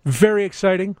 very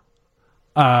exciting.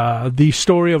 The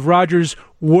story of Roger's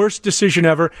worst decision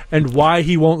ever and why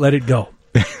he won't let it go.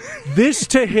 This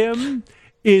to him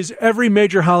is every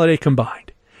major holiday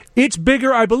combined. It's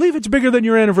bigger. I believe it's bigger than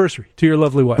your anniversary to your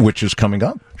lovely wife. Which is coming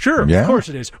up. Sure, of course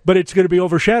it is. But it's going to be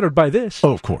overshadowed by this.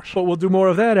 Oh, of course. But we'll do more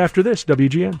of that after this,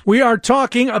 WGN. We are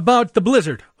talking about the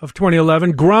blizzard of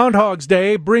 2011. Groundhog's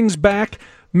Day brings back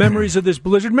memories of this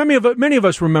blizzard. Many of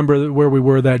us remember where we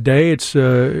were that day. It's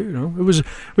it was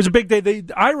a big day.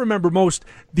 I remember most.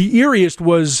 The eeriest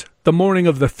was the morning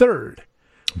of the 3rd.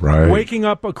 Right. Waking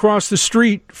up across the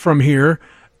street from here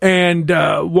and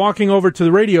walking over to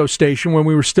the radio station when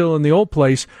we were still in the old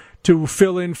place to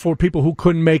fill in for people who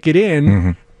couldn't make it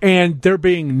in, and there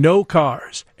being no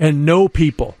cars and no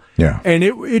people. Yeah. And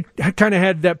it kind of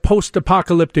had that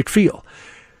post-apocalyptic feel.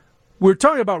 We're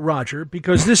talking about Roger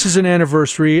because this is an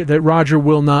anniversary that Roger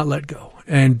will not let go.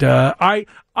 And I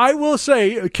will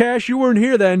say, Cash, you weren't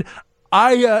here then.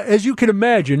 as you can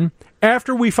imagine,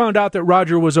 after we found out that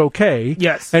Roger was okay,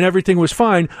 yes, and everything was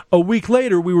fine, a week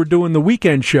later we were doing the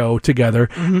weekend show together,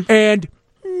 and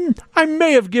I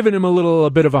may have given him a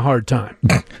bit of a hard time.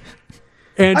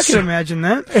 And I can imagine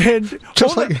that. And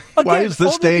just like, why is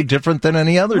this day different than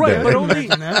any other day?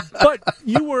 But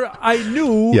you were. I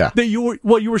knew that you were.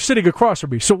 Well, you were sitting across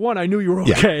from me. So one, I knew you were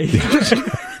okay.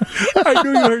 I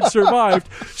knew you had survived.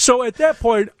 So at that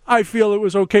point, I feel it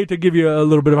was okay to give you a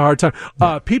little bit of a hard time.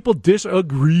 People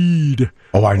disagreed.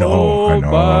 Oh, I know. Oh,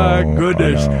 my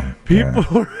goodness.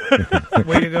 People.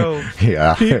 Way to go.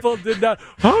 Yeah. People did not.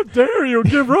 How dare you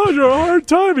give Roger a hard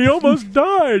time? He almost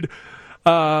died.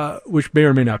 Which may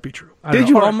or may not be true. Did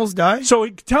you almost die? So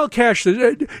tell Cash,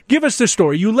 give us the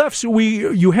story. You left.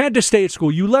 You had to stay at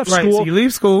school. You left school. So you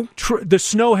leave school. The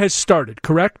snow has started,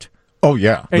 correct? Oh,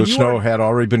 yeah. The snow had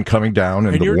already been coming down,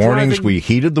 and the warnings, we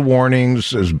heeded the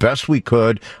warnings as best we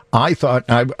could. I thought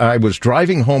I was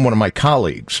driving home one of my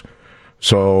colleagues,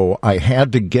 so I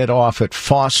had to get off at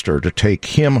Foster to take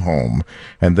him home,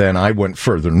 and then I went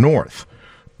further north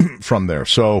from there.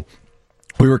 So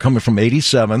we were coming from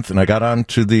 87th, and I got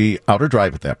onto the outer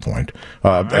drive at that point.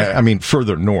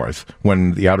 Further north,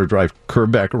 when the outer drive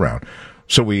curved back around.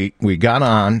 So we got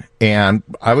on, and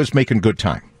I was making good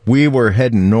time. We were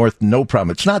heading north, no problem.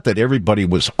 It's not that everybody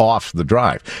was off the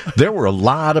drive. There were a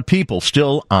lot of people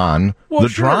still on the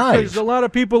drive. There's a lot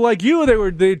of people like you. They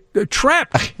were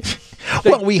trapped.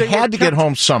 We had to get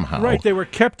home somehow. Right. They were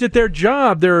kept at their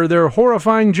job, their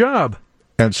horrifying job.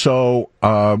 And so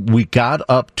we got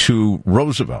up to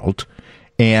Roosevelt,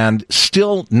 and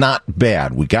still not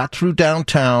bad. We got through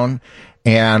downtown,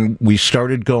 and we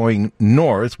started going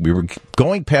north. We were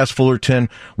going past Fullerton.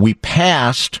 We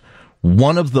passed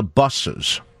one of the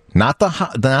buses, not the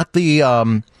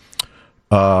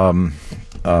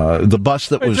bus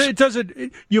that was.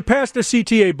 You passed a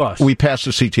CTA bus. We passed a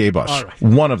CTA bus. All right.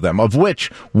 One of them, of which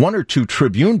one or two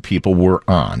Tribune people were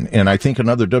on, and I think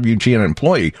another WGN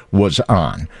employee was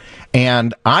on.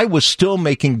 And I was still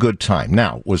making good time.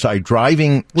 Now, was I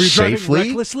driving safely? Driving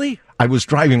recklessly? I was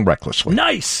driving recklessly.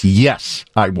 Nice. Yes,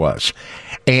 I was.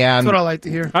 And that's what I like to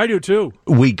hear. I do too.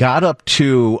 We got up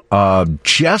to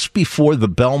just before the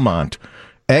Belmont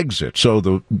exit. So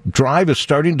the drive is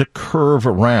starting to curve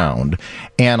around,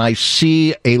 and I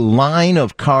see a line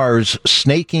of cars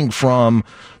snaking from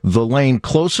the lane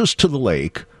closest to the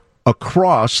lake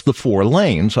across the 4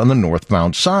 lanes on the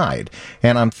northbound side.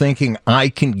 And I'm thinking, I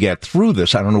can get through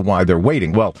this. I don't know why they're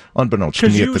waiting. Well, unbeknownst to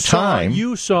me at the time.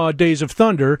 You saw Days of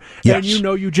Thunder, yes. And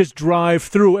you just drive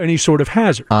through any sort of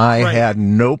hazard. I had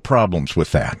no problems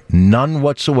with that. None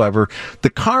whatsoever. The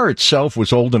car itself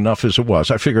was old enough as it was.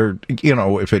 I figured,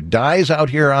 if it dies out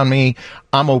here on me,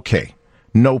 I'm okay.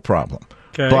 No problem.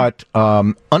 Okay. But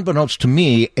unbeknownst to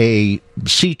me, a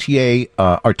CTA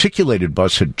articulated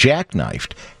bus had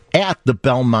jackknifed at the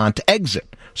Belmont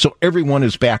exit. So everyone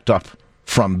is backed up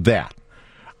from that.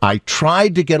 I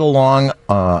tried to get along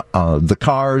the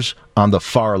cars on the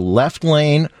far left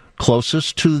lane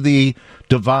closest to the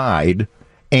divide,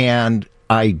 and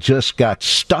I just got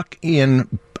stuck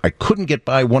in. I couldn't get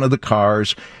by one of the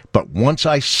cars, but once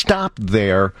I stopped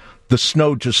there, the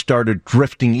snow just started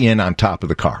drifting in on top of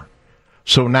the car.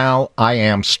 So now I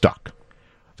am stuck.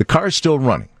 The car is still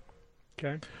running.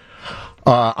 Okay.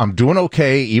 I'm doing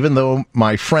okay, even though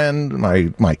my friend,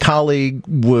 my colleague,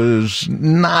 was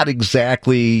not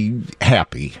exactly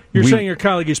happy. You're saying your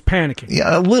colleague is panicking?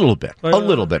 Yeah, a little bit.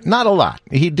 Not a lot.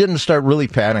 He didn't start really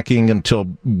panicking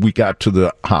until we got to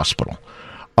the hospital.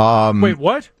 Wait,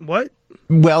 what? What?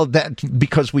 Well,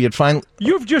 because we had finally...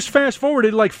 You've just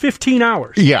fast-forwarded like 15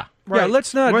 hours. Yeah. Right. Yeah,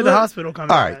 let's not... Where'd the hospital come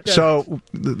in? All right, so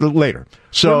later.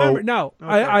 So remember, now,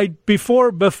 okay.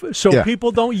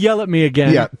 People don't yell at me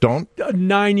again. Yeah, don't.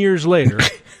 9 years later,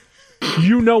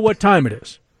 you know what time it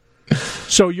is.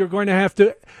 So you're going to have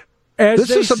to... This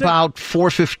is about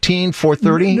 4:15,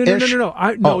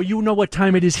 4:30-ish? No, you know what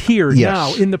time it is here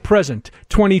now, in the present,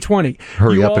 2020.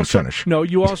 Hurry up and finish. No,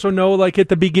 you also know, like at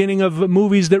the beginning of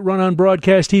movies that run on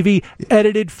broadcast TV,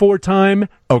 edited for time.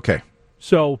 Okay.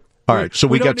 So... All right, so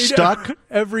we get stuck.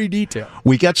 Every detail.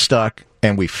 We get stuck,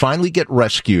 and we finally get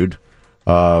rescued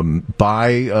by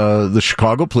the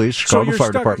Chicago Police, Chicago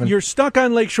Fire Department. You're stuck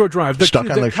on Lakeshore Drive.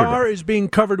 The car is being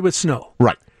covered with snow.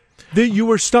 Right. You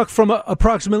were stuck from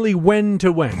approximately when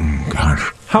to when?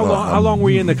 Gosh. How long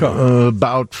were you in the car?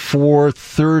 About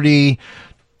 4:30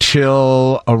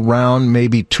 till around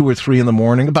maybe 2 or 3 in the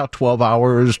morning, about 12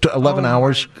 hours to 11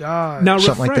 hours. God. Now,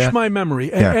 Something refresh like my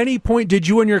memory. At any point, did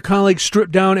you and your colleagues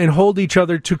strip down and hold each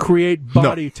other to create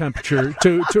body temperature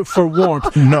for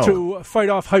warmth, to fight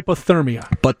off hypothermia?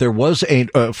 But there was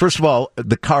first of all,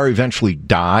 the car eventually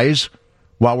dies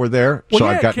while we're there, so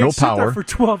I've got no power. Sit there for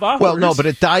 12 hours. Well, no, but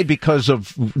it died because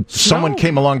of someone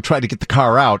came along, tried to get the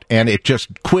car out, and it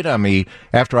just quit on me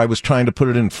after I was trying to put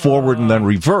it in forward and then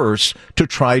reverse to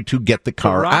try to get the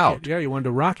car out. Yeah, you wanted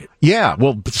to rock it. Yeah,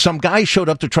 well, some guy showed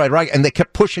up to try to rock it, and they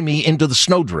kept pushing me into the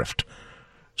snowdrift.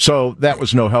 So that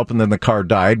was no help, and then the car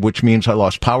died, which means I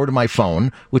lost power to my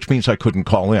phone, which means I couldn't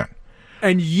call in.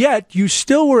 And yet, you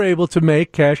still were able to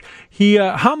make cash.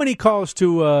 How many calls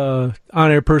to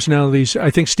on-air personalities? I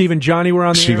think Steve and Johnny were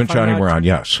on the air. Steve and Johnny were on,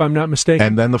 yes. If I'm not mistaken.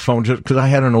 And then the phone, because I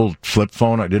had an old flip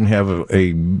phone. I didn't have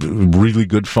a really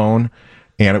good phone,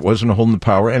 and it wasn't holding the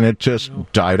power, and it just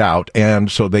died out.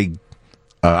 And so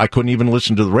I couldn't even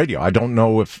listen to the radio. I don't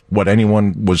know what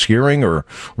anyone was hearing or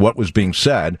what was being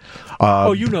said.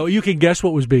 You can guess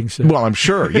what was being said. Well, I'm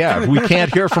sure, yeah. We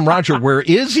can't hear from Roger. Where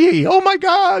is he? Oh, my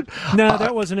God. No,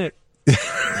 that wasn't it.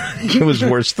 It was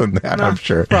worse than that, I'm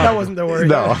sure. That wasn't the word.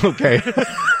 No, okay.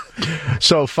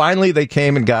 So finally they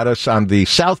came and got us on the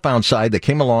southbound side. They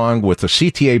came along with a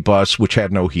CTA bus, which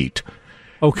had no heat.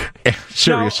 Okay.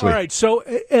 Seriously. Now, all right, so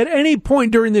at any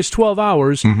point during this 12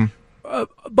 hours... Mm-hmm.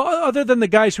 Other than the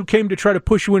guys who came to try to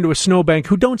push you into a snowbank,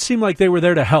 who don't seem like they were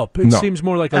there to help. It seems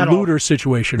more like a looter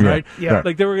situation, right? Yeah.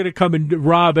 Like they were going to come and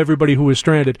rob everybody who was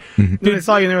stranded. Mm-hmm. They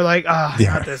saw you and they were like,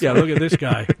 not this. Yeah, look at this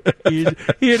guy. He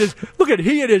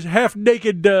had his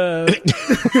half-naked...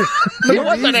 He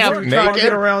wasn't half-naked.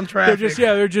 Get around traffic.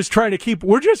 They're just trying to keep...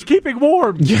 We're just keeping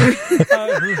warm.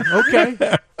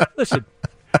 Okay. Listen,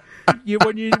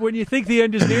 when you think the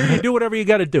end is near, you do whatever you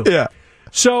got to do. Yeah.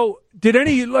 So, did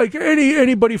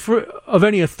anybody of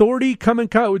any authority come and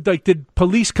did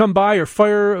police come by or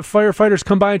firefighters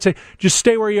come by and say, just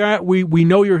stay where you're at? We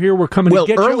know you're here. We're coming to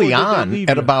get you. Well, early on,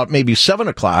 at about maybe 7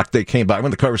 o'clock, they came by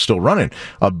when the car was still running.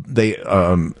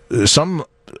 Some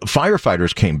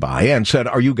firefighters came by and said,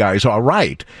 "Are you guys all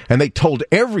right?" And they told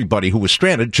everybody who was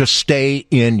stranded, just stay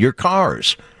in your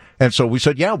cars. And so we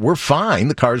said, "Yeah, we're fine.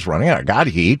 The car's running. I got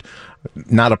heat.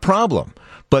 Not a problem."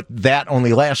 But that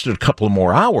only lasted a couple of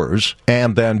more hours,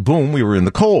 and then boom, we were in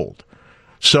the cold.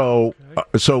 So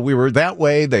we were that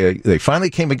way. They finally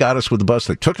came and got us with the bus.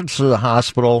 They took us to the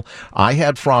hospital. I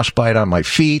had frostbite on my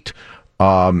feet.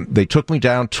 They took me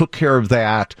down, took care of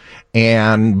that,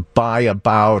 and by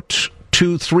about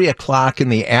 2-3 o'clock in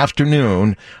the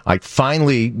afternoon, I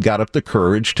finally got up the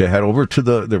courage to head over to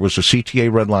there was a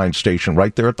CTA Red Line station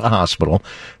right there at the hospital,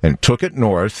 and took it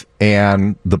north,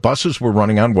 and the buses were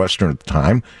running on Western at the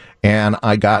time, and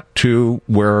I got to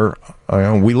where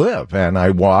we live, and I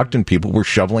walked, and people were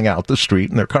shoveling out the street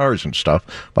in their cars and stuff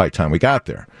by the time we got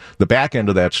there. The back end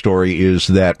of that story is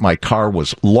that my car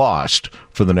was lost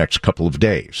for the next couple of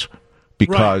days,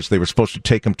 because they were supposed to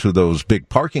take them to those big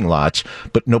parking lots,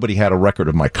 but nobody had a record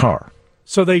of my car.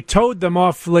 So they towed them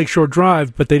off Lakeshore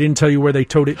Drive, but they didn't tell you where they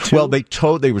towed it to? Well,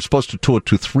 they were supposed to tow it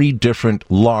to 3 different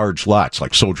large lots,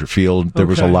 like Soldier Field. There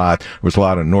was a lot. There was a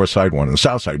lot on the north side, one on the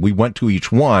south side. We went to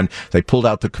each one. They pulled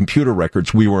out the computer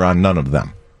records. We were on none of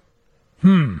them.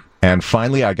 And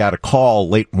finally, I got a call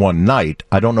late one night.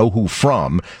 I don't know who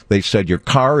from. They said, your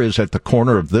car is at the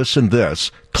corner of this and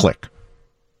this. Click.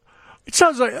 It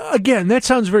sounds like, again, that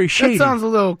sounds very shady. That sounds a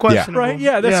little questionable. Right?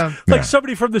 Yeah, that's like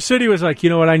somebody from the city was like, you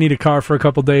know what, I need a car for a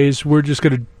couple days. We're just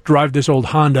going to drive this old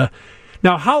Honda.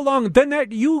 Now, how long, then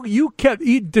that, you kept,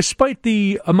 despite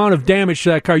the amount of damage to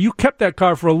that car, you kept that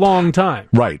car for a long time.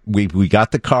 Right. We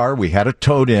got the car, we had it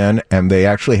towed in, and they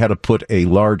actually had to put a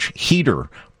large heater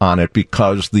on it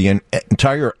because the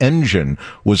entire engine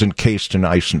was encased in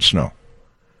ice and snow.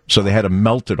 So they had to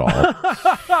melt it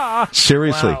all.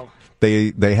 Seriously. Wow.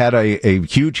 They had a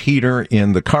huge heater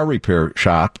in the car repair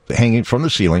shop hanging from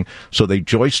the ceiling, so they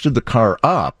joisted the car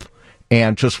up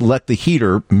and just let the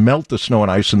heater melt the snow and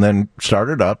ice and then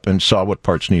started up and saw what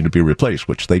parts needed to be replaced,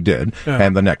 which they did. Yeah.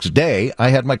 And the next day, I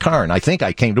had my car, and I think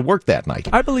I came to work that night.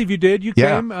 I believe you did. You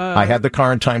came. I had the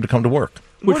car in time to come to work.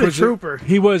 Which was a trooper.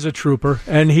 He was a trooper,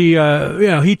 and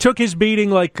he took his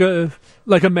beating like a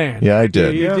man. Yeah, I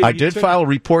did. I did file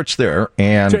reports there,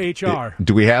 and to HR.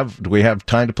 Do we have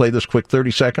time to play this quick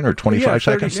 30-second or 25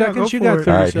 seconds? 30 seconds. You got 30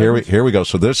 seconds. All right, here we go.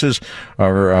 So this is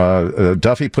our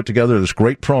Duffy put together this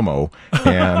great promo,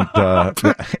 and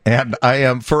and I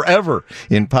am forever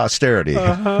in posterity. All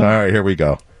right, here we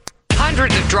go. Hi,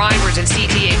 Hundreds of drivers and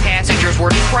CTA passengers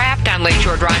were trapped on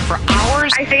Lakeshore Drive for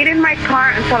hours. I stayed in my car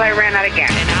until I ran out of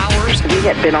gas. And hours. We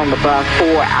had been on the bus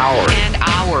 4 hours. And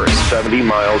hours. 70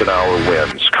 miles an hour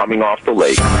winds coming off the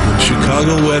lake.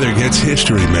 Chicago weather gets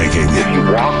history making. If you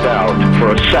walked out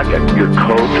for a second, your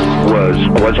coat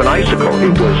was an icicle.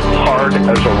 It was hard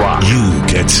as a rock. You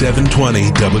get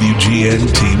 720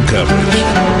 WGN team coverage.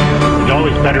 It's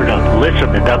always better to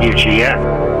listen to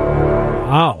WGN.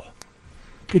 Wow.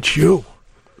 Look at you.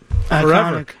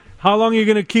 Forever. How long are you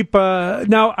going to keep...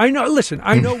 now, I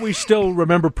know we still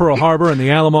remember Pearl Harbor and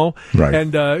the Alamo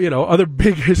and, other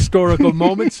big historical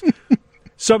moments.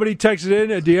 Somebody texted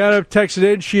in, Deanna texted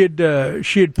in, she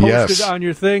had posted on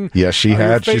your thing. Yes, she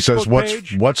had. She says,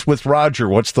 page. what's with Roger?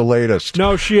 What's the latest?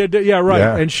 No, she had,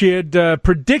 and she had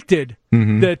predicted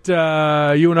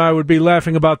that you and I would be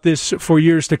laughing about this for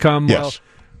years to come. Yes.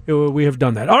 Well, we have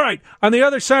done that. All right, on the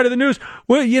other side of the news,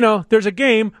 well, there's a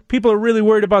game. People are really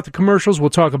worried about the commercials. We'll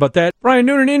talk about that. Brian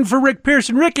Noonan in for Rick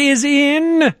Pearson. Rick is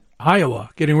in Iowa,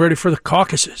 getting ready for the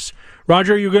caucuses.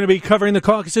 Roger, you're going to be covering the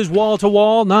caucuses wall to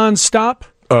wall, nonstop?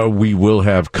 We will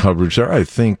have coverage there. I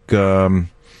think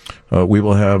we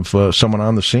will have someone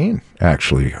on the scene,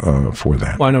 actually, for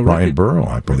that. Well, I know Ryan Burrow,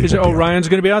 I believe. Ryan's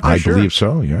going to be out there? I believe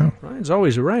so, yeah. Ryan's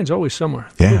always somewhere.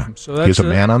 Yeah, so he's a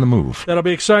man on the move. That'll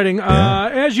be exciting. Yeah.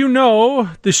 As you know,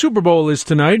 the Super Bowl is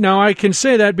tonight. Now, I can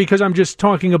say that because I'm just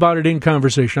talking about it in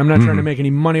conversation. I'm not trying to make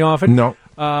any money off it. No.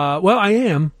 Well, I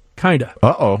am, kind of.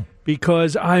 Uh-oh.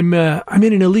 Because I'm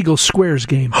in an illegal squares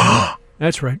game.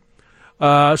 That's right.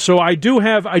 So I do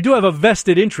have a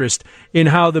vested interest in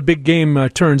how the big game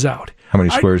turns out. How many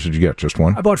squares did you get? Just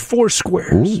one? I bought 4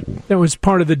 squares. Ooh. That was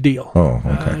part of the deal. Oh,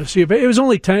 okay. See, it was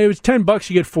only $10. It was $10.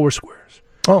 You get 4 squares.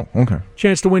 Oh, okay.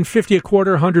 Chance to win 50 a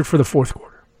quarter, 100 for the fourth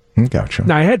quarter. Gotcha.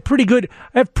 Now I have a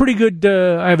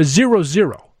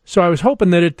 0-0. So I was hoping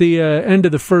that at the end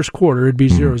of the first quarter it'd be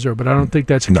 0-0, but I don't think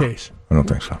that's the case. I don't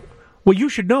think so. Well, you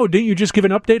should know. Didn't you just give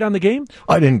an update on the game?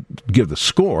 I didn't give the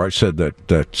score. I said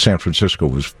that San Francisco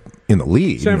was in the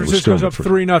lead. San Francisco's up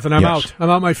 3-0. I'm out. I'm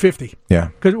out my 50. Yeah.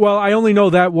 Well, I only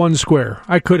know that one square.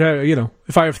 I could have,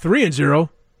 if I have 3-0,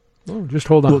 well, just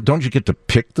hold on. Well, don't you get to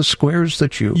pick the squares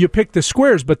that you... You pick the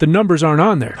squares, but the numbers aren't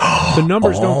on there. The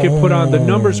numbers don't get put on. The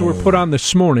numbers were put on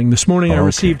this morning. This morning I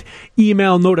received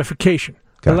email notification.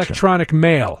 Gotcha. Electronic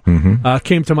mail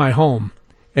came to my home,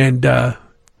 and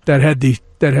that had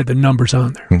the numbers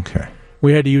on there. Okay.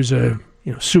 We had to use a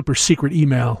super secret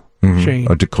email chain.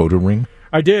 A Dakota ring?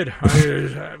 I did.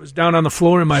 I was down on the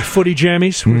floor in my footy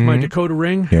jammies with my Dakota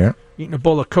ring. Yeah. Eating a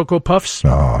bowl of Cocoa Puffs.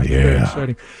 Oh, yeah. Very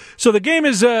exciting. So the game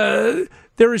is,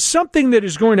 there is something that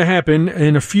is going to happen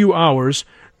in a few hours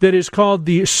that is called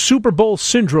the Super Bowl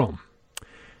syndrome.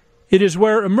 It is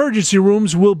where emergency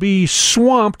rooms will be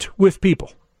swamped with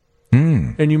people.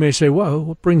 And you may say, well,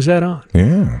 what brings that on?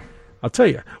 Yeah. I'll tell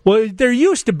you. Well, there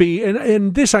used to be,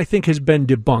 and this I think has been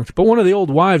debunked, but one of the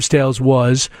old wives' tales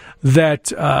was that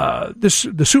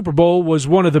the Super Bowl was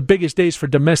one of the biggest days for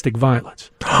domestic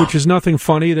violence, which is nothing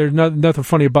funny. There's nothing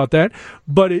funny about that,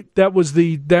 but that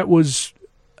was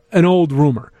an old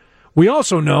rumor. We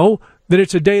also know that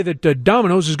it's a day that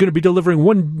Domino's is going to be delivering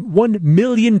 1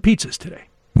 million pizzas today.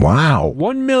 Wow.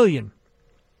 1 million,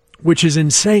 which is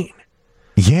insane.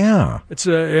 Yeah. It's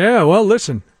well,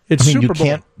 listen. It's Super Bowl.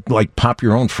 You can't, pop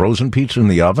your own frozen pizza in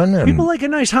the oven? People like a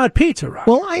nice hot pizza, right?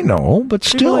 Well, I know, but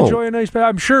still. People enjoy a nice...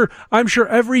 I'm sure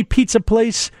every pizza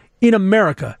place in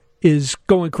America is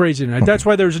going crazy tonight. That's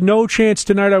why there's no chance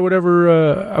tonight I would ever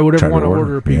want to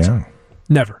order a pizza. Yeah.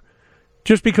 Never.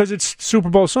 Just because it's Super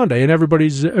Bowl Sunday and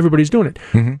everybody's doing it.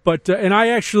 But and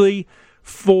I actually,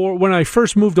 when I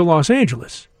first moved to Los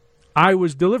Angeles, I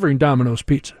was delivering Domino's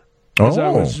pizza. As I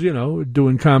was,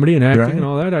 doing comedy and acting and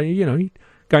all that.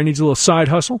 Guy needs a little side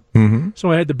hustle. So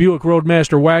I had the Buick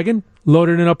Roadmaster wagon,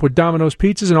 loaded it up with Domino's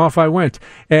pizzas, and off I went.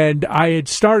 And I had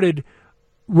started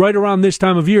right around this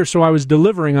time of year, so I was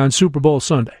delivering on Super Bowl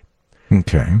Sunday.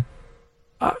 Okay.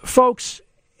 Folks,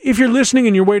 if you're listening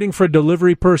and you're waiting for a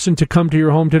delivery person to come to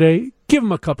your home today, give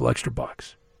them a couple extra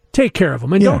bucks. Take care of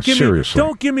them. And don't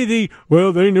give me the,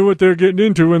 well, they knew what they're getting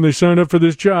into when they signed up for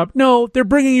this job. No, they're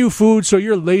bringing you food so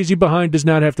your lazy behind does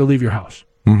not have to leave your house.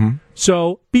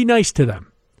 So be nice to them.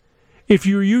 If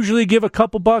you usually give a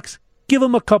couple bucks, give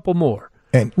them a couple more.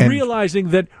 And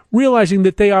realizing that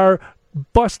they are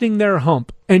busting their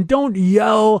hump. And don't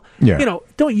yell,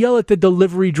 don't yell at the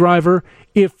delivery driver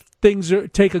if things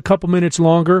take a couple minutes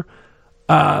longer.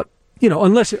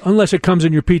 Unless it comes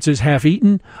in your pizza's half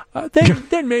eaten,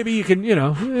 then maybe you can,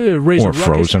 raise a ruckus.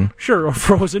 Or frozen. Sure, or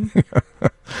frozen.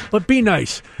 But be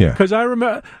nice. Yeah. Because I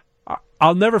remember,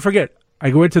 I'll never forget,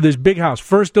 I went to this big house,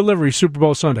 first delivery, Super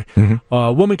Bowl Sunday.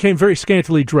 A woman came very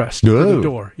scantily dressed to the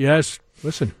door. Yes,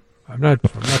 listen, I'm not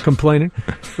complaining.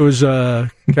 It was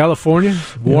California,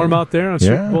 warm out there on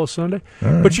Super Bowl Sunday.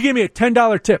 Right. But she gave me a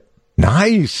 $10 tip.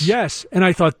 Nice. Yes, and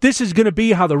I thought this is going to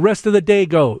be how the rest of the day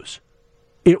goes.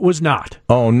 It was not.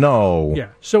 Oh, no. Yeah.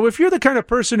 So if you're the kind of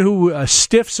person who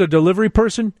stiffs a delivery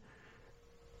person,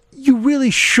 you really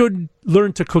should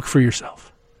learn to cook for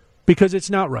yourself because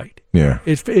it's not right. Yeah.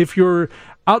 If you're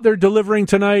out there delivering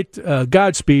tonight,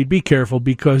 Godspeed, be careful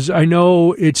because I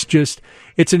know it's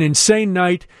an insane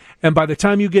night. And by the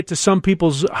time you get to some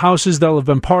people's houses, they'll have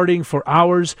been partying for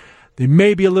hours. They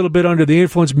may be a little bit under the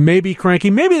influence, maybe cranky.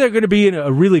 Maybe they're going to be in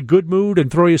a really good mood and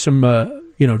throw you some,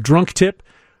 drunk tip.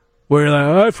 Where you're like,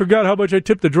 oh, I forgot how much I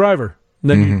tipped the driver.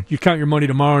 And then you count your money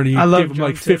tomorrow and you give them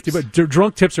like 50. But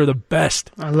drunk tips are the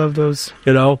best. I love those.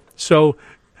 So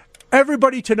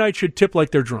everybody tonight should tip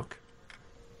like they're drunk.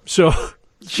 So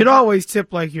you should always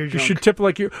tip like you're drunk. You should tip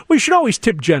like you. Well, you should always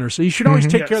tip generously. You should always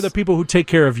take care of the people who take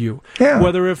care of you. Yeah.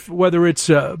 Whether it's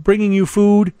bringing you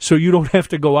food so you don't have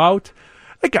to go out.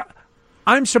 Like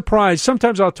I'm surprised.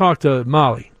 Sometimes I'll talk to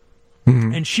Molly,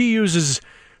 and she uses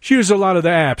a lot of the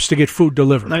apps to get food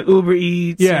delivered. Like Uber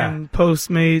Eats and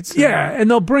Postmates.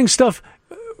 And they'll bring stuff.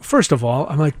 First of all,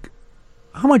 I'm like,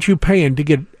 how much you paying to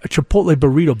get a Chipotle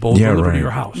burrito bowl delivered to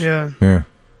your house? Yeah.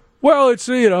 Well, it's,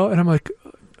 and I'm like,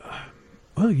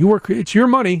 well, you work, it's your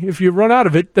money. If you run out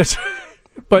of it, that's,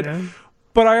 but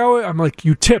I'm like,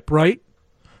 you tip, right?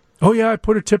 Oh, yeah, I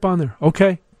put a tip on there.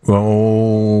 Okay.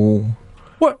 Oh.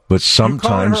 What? But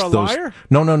sometimes you calling her a liar?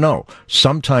 No.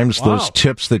 Sometimes those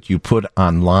tips that you put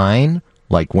online,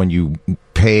 like when you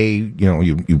pay,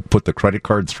 you put the credit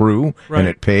card through and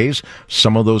it pays,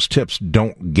 some of those tips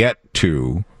don't get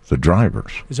to the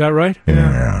drivers. Is that right?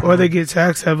 Yeah. Or they get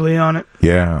taxed heavily on it.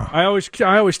 Yeah. I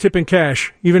always tip in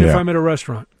cash, even if I'm at a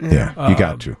restaurant. Yeah, you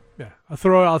got to. Yeah.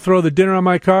 I'll throw the dinner on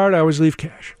my card. I always leave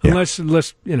cash. Unless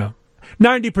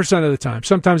 90% of the time.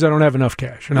 Sometimes I don't have enough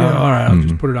cash. And I'll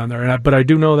just put it on there. But I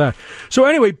do know that. So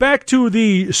anyway, back to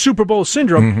the Super Bowl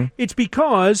syndrome. It's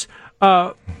because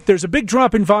there's a big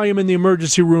drop in volume in the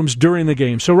emergency rooms during the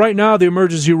game. So right now, the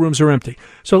emergency rooms are empty.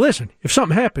 So listen, if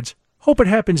something happens, hope it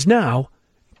happens now.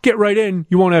 Get right in.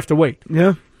 You won't have to wait.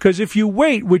 Yeah. Because if you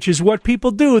wait, which is what people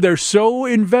do, they're so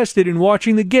invested in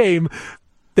watching the game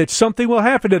that something will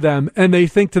happen to them, and they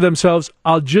think to themselves,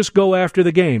 I'll just go after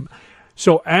the game.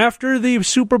 So after the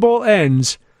Super Bowl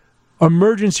ends,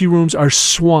 emergency rooms are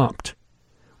swamped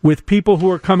with people who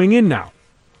are coming in now.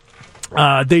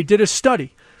 They did a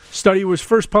study. Study was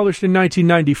first published in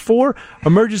 1994.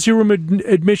 Emergency room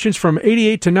admissions from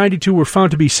 88 to 92 were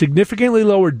found to be significantly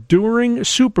lower during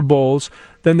Super Bowls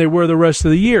than they were the rest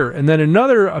of the year. And then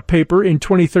another paper in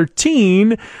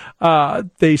 2013,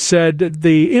 they said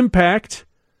the impact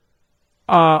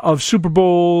of Super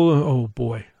Bowl,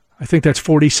 I think that's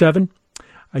 47.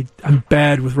 I'm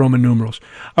bad with Roman numerals.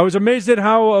 I was amazed at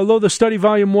how low the study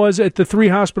volume was at the 3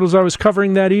 hospitals I was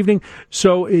covering that evening.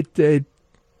 So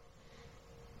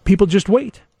people just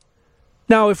wait.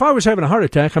 Now, if I was having a heart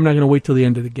attack, I'm not going to wait till the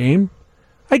end of the game.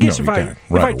 I guess if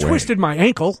I twisted my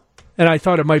ankle and I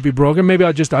thought it might be broken, maybe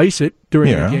I'll just ice it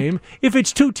during the game. If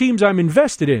it's 2 teams I'm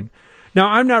invested in. Now,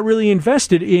 I'm not really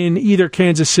invested in either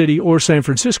Kansas City or San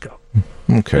Francisco.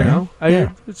 Okay.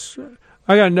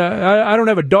 I don't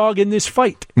have a dog in this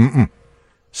fight.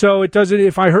 So it doesn't.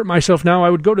 If I hurt myself now, I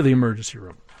would go to the emergency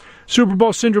room. Super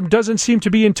Bowl syndrome doesn't seem to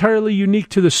be entirely unique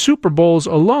to the Super Bowls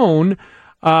alone.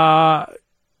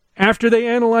 After they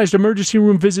analyzed emergency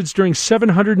room visits during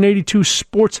 782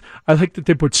 sports, I like that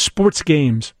they put sports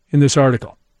games in this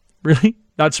article. Really?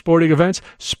 Not sporting events?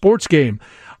 Sports game.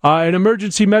 An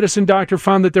emergency medicine doctor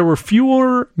found that there were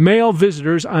fewer male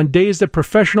visitors on days that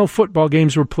professional football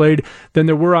games were played than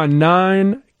there were on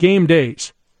non-game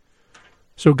days.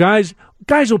 So guys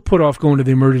will put off going to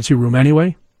the emergency room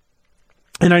anyway.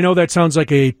 And I know that sounds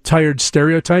like a tired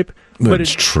stereotype, but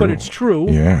it's true. But it's true.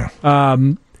 Yeah.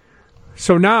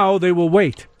 So now they will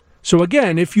wait. So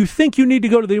again, if you think you need to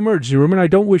go to the emergency room, and I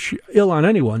don't wish ill on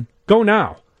anyone, go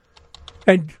now.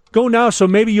 And go now so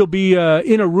maybe you'll be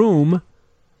in a room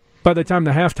by the time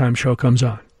the halftime show comes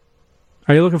on.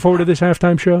 Are you looking forward to this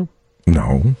halftime show?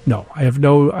 No. No, I have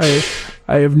no, I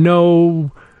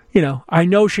know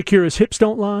Shakira's hips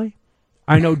don't lie.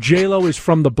 I know J-Lo is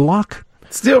from the block.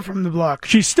 Still from the block.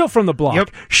 She's still from the block. Yep.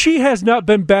 She has not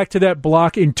been back to that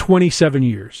block in 27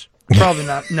 years. Probably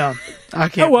not. No, I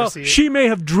can't. Well, she may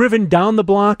have driven down the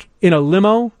block in a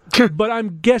limo, but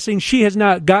I'm guessing she has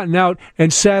not gotten out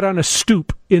and sat on a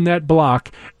stoop in that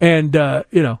block and,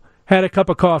 had a cup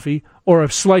of coffee or a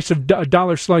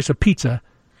dollar slice of pizza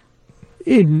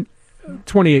in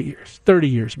 28 years, 30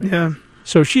 years, maybe. Yeah.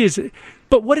 So she is.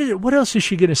 But what else is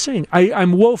she going to sing?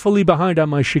 I'm woefully behind on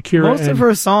my Shakira. Most of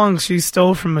her songs she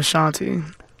stole from Ashanti.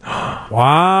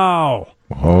 Wow.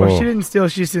 Or she didn't steal,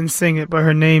 she just didn't sing it, but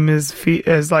her name is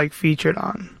featured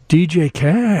on. DJ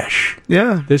Cash.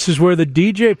 Yeah. This is where the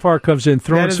DJ part comes in,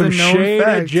 throwing some shade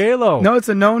at J-Lo. No, it's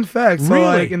a known fact. So, really?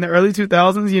 like, in the early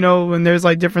 2000s, when there's,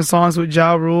 like, different songs with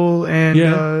Ja Rule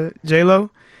and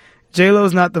J-Lo,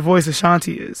 J-Lo's not the voice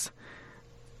Ashanti is.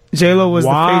 J-Lo was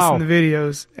the face in the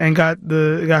videos and got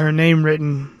her name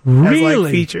written as,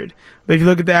 like, featured. But if you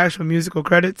look at the actual musical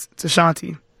credits, it's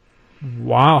Ashanti.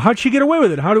 Wow. How'd she get away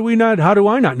with it? How do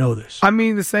I not know this? I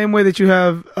mean, the same way that you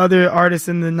have other artists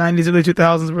in the 90s, early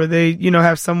 2000s where they,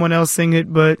 have someone else sing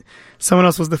it, but someone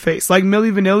else was the face. Like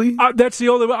Milli Vanilli. That's the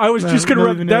only one. I was just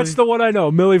going to... That's the one I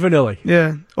know, Milli Vanilli.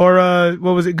 Yeah. Or,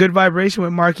 what was it, Good Vibration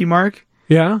with Marky Mark?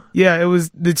 Yeah? Yeah, it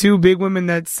was the two big women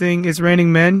that sing It's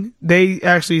Raining Men. They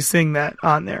actually sing that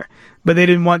on there. But they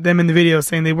didn't want them in the video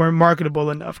saying they weren't marketable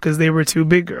enough because they were two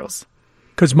big girls.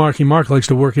 Because Marky Mark likes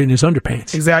to work in his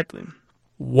underpants. Exactly.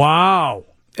 Wow.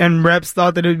 And reps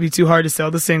thought that it would be too hard to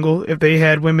sell the single if they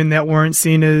had women that weren't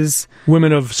seen as...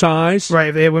 women of size? Right,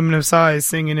 if they had women of size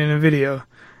singing in a video,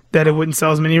 that it wouldn't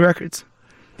sell as many records.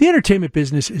 The entertainment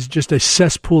business is just a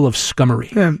cesspool of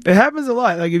scummery. Yeah, it happens a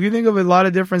lot. Like, if you think of a lot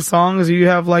of different songs, you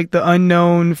have, like, the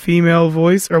unknown female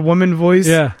voice or woman voice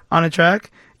on a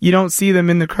track, you don't see them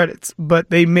in the credits,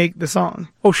 but they make the song.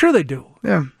 Oh, sure they do.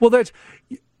 Yeah. Well,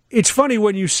 it's funny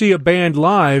when you see a band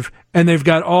live and they've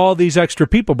got all these extra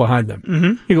people behind them.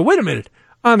 Mm-hmm. You go, wait a minute.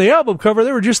 On the album cover,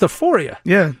 there were just the four of you.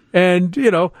 Yeah. And,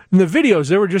 in the videos,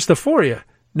 there were just the four of you.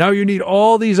 Now you need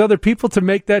all these other people to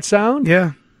make that sound?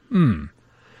 Yeah.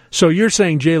 So you're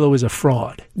saying J-Lo is a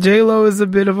fraud? J-Lo is a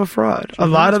bit of a fraud. A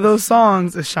lot of those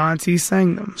songs, Ashanti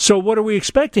sang them. So what are we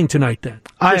expecting tonight then?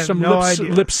 I have some no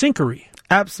idea. Lip syncery.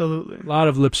 Absolutely. A lot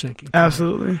of lip syncing.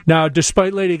 Absolutely. Now,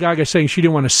 despite Lady Gaga saying she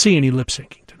didn't want to see any lip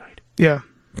syncing tonight. Yeah.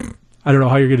 I don't know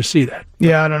how you're going to see that.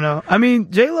 Yeah, I don't know. I mean,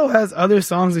 J-Lo has other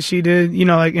songs that she did,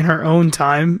 like in her own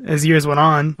time as years went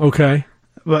on. Okay.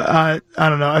 But I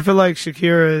don't know. I feel like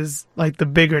Shakira is like the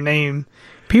bigger name.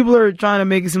 People are trying to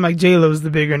make it seem like J-Lo is the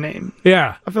bigger name.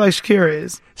 Yeah. I feel like Shakira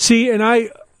is. See, and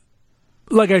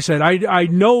like I said, I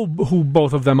know who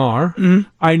both of them are. Mm-hmm.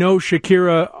 I know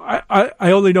Shakira.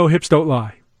 I only know Hips Don't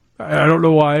Lie. I don't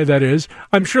know why that is.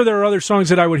 I'm sure there are other songs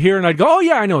that I would hear and I'd go, oh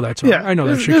yeah, I know that song. Yeah, I know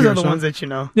that Shakira there's other song. ones that you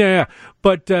know. Yeah.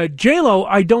 But J-Lo,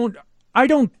 I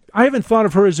haven't thought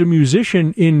of her as a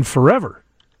musician in forever.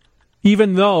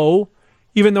 Even though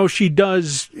she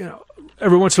does,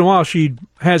 every once in a while she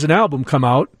has an album come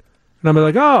out, and I'm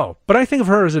like, oh, but I think of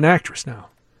her as an actress now.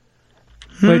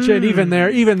 Which, and even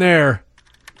there.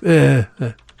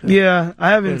 Yeah, I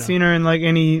haven't seen her in like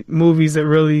any movies that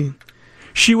really.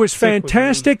 She was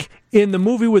fantastic in the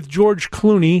movie with George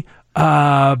Clooney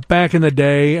back in the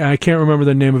day. I can't remember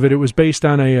the name of it. It was based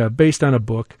on a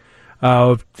book.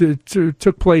 It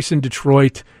took place in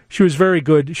Detroit. She was very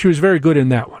good. She was very good in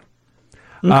that one.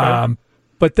 Okay.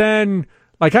 But then,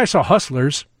 like, I saw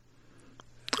Hustlers.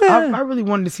 I really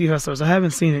wanted to see Hustlers. I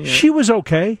haven't seen it yet. She was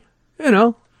okay.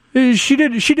 She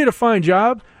did a fine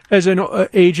job as an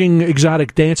aging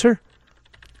exotic dancer.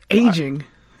 Aging?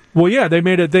 Well, yeah, they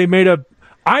made a.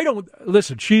 I don't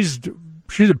listen. She's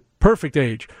a perfect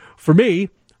age for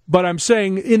me. But I'm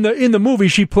saying in the movie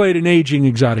she played an aging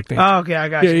exotic dancer. Oh, okay, I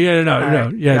got you.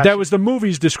 Yeah, that was the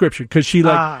movie's description because she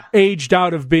aged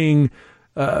out of being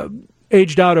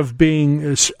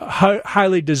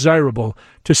highly desirable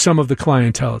to some of the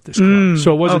clientele at this club.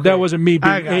 So that wasn't me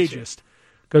being ageist.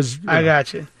 Because I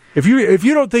got you. If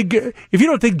you don't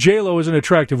think J-Lo is an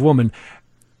attractive woman,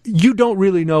 you don't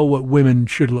really know what women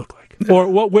should look like or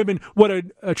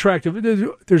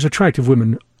there's attractive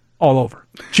women all over.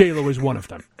 J-Lo is one of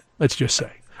them. Let's just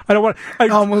say. I don't want. I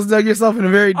almost dug yourself in a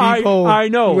very deep hole. I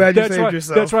know. Glad you saved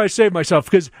yourself. That's why I saved myself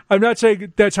because I'm not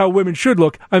saying that's how women should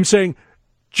look. I'm saying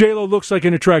J-Lo looks like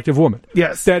an attractive woman.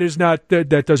 Yes. That is not.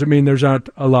 That doesn't mean there's not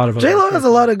a lot of. J-Lo has a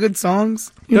lot of good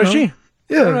songs. Does she?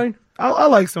 Yeah. All right. I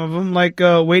like some of them, like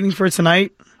 "Waiting for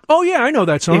Tonight." Oh yeah, I know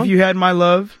that song. If You Had My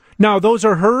Love. Now those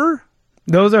are her.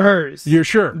 Those are hers. You're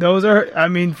sure? Those are. I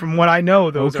mean, from what I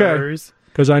know, those are hers.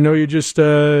 Because I know you just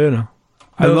I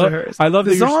love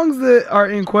the songs that are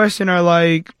in question are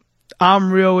like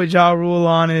 "I'm Real" with Ja Rule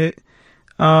on it.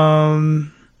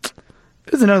 There's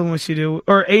another one she did,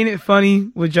 or "Ain't It Funny"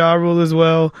 with Ja Rule as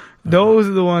well. Those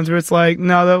are the ones where it's like,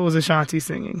 no, that was Ashanti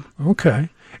singing. Okay.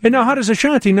 And now, how does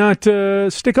Ashanti not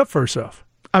stick up for herself?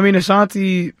 I mean,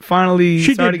 Ashanti finally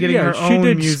started getting her own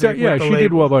music. She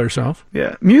did well by herself.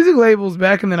 Yeah, music labels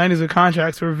back in the 90s with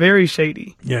contracts were very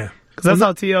shady. Yeah. Because that's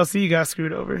how TLC got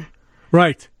screwed over.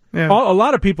 Right. Yeah. A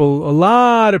lot of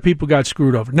people got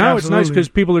screwed over. Now It's nice because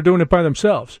people are doing it by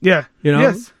themselves. Yeah. You know,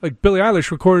 Yes. like Billie Eilish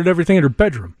recorded everything in her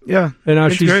bedroom. Yeah. And now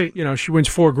It's she's, great. she wins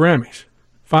 4 Grammys.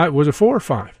 5, was it 4 or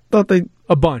 5? Thought they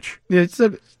A bunch. Yeah,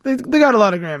 they got a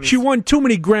lot of Grammys. She won too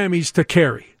many Grammys to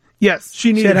carry. Yes.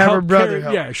 She needed had to have help her brother carry,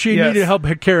 help. Yeah, she Yes. needed help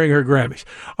carrying her Grammys.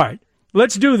 All right.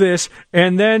 Let's do this,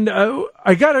 and then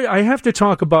I have to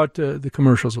talk about the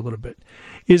commercials a little bit.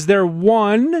 Is there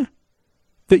one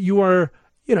that you are,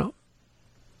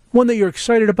 one that you're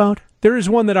excited about? There is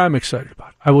one that I'm excited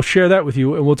about. I will share that with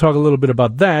you, and we'll talk a little bit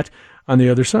about that on the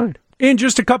other side. In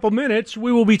just a couple minutes,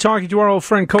 we will be talking to our old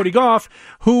friend Cody Goff,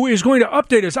 who is going to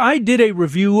update us. I did a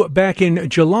review back in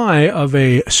July of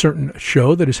a certain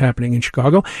show that is happening in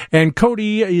Chicago, and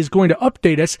Cody is going to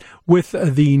update us with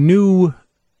the new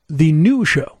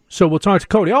show. So we'll talk to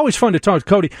Cody. Always fun to talk to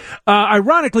Cody.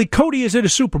 Ironically, Cody is at a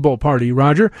Super Bowl party,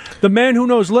 Roger. The man who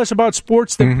knows less about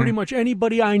sports than pretty much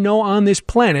anybody I know on this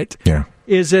planet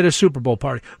is at a Super Bowl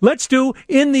party. Let's do,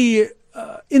 in the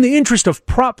interest of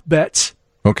prop bets.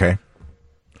 Okay.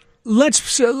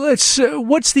 Let's.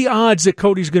 What's the odds that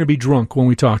Cody's going to be drunk when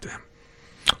we talk to him?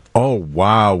 Oh,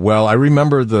 wow. Well, I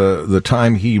remember the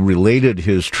time he related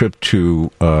his trip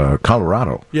to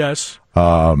Colorado. Yes.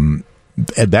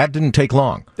 That didn't take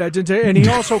long. That didn't take, and he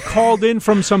also called in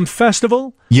from some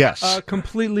festival. Yes.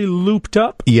 Completely looped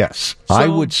up. Yes. So, I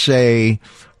would say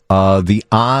the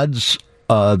odds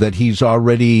that he's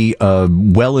already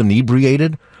well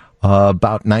inebriated,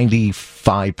 about 95%.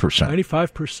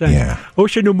 95%. Yeah. I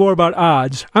wish I knew more about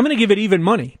odds. I'm going to give it even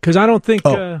money because I don't think,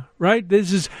 right?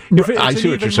 This is it's I see an what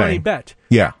you're even money saying. bet.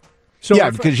 Yeah. So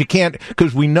because you can't,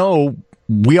 because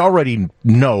we already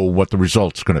know what the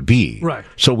result's going to be. Right.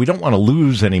 So we don't want to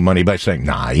lose any money by saying,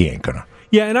 nah, he ain't going to.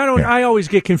 Yeah, and I always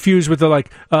get confused with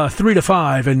the 3 to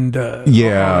 5 and all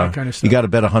that kind of stuff. You got to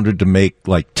bet 100 to make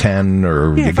like 10,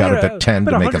 or you got to bet 10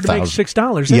 to make 1,000.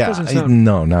 $6. That doesn't sound.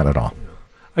 No, not at all.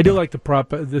 I do like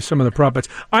some of the prop bets.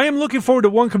 I am looking forward to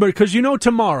one commercial because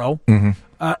tomorrow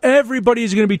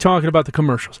everybody's going to be talking about the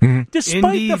commercials,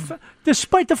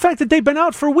 despite the fact that they've been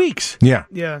out for weeks. Yeah,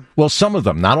 yeah. Well, some of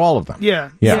them, not all of them. Yeah.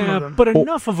 But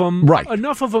enough of them. Right.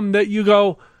 Enough of them that you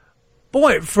go,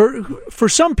 boy. For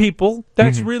some people,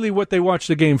 that's really what they watch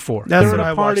the game for. That's They're what at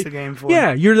a I party. watch the game for.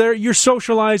 Yeah, you're there. You're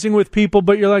socializing with people,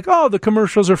 but you're like, oh, the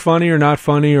commercials are funny or not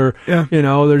funny, or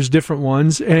there's different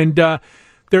ones, and.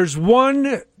 There's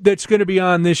one that's going to be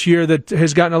on this year that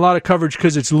has gotten a lot of coverage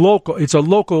because it's local. It's a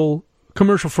local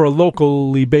commercial for a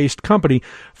locally based company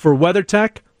for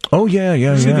WeatherTech. Oh, yeah.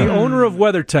 The owner of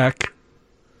WeatherTech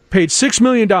paid $6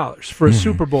 million for a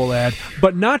Super Bowl ad,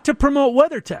 but not to promote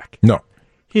WeatherTech. No.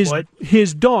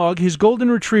 His dog, his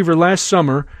golden retriever, last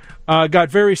summer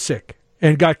got very sick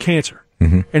and got cancer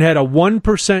and had a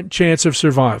 1% chance of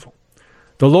survival.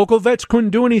 The local vets couldn't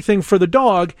do anything for the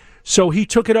dog, so he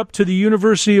took it up to the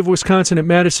University of Wisconsin at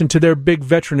Madison to their big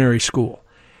veterinary school,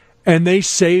 and they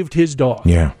saved his dog.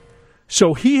 Yeah.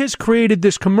 So he has created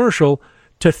this commercial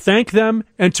to thank them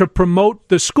and to promote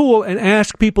the school and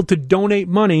ask people to donate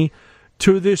money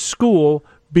to this school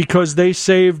because they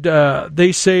saved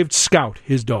Scout,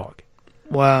 his dog.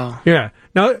 Wow. Yeah.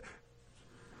 Now,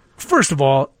 first of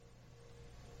all,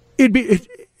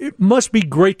 it must be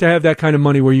great to have that kind of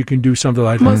money where you can do something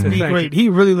like that. Must be great. He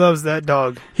really loves that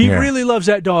dog. He really loves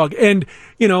that dog. And,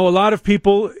 a lot of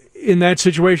people in that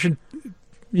situation,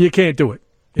 you can't do it.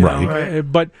 Right.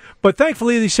 But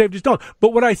thankfully, they saved his dog.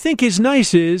 But what I think is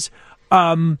nice is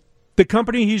the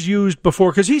company he's used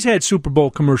before, because he's had Super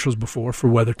Bowl commercials before for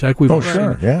WeatherTech. We've all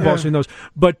seen those.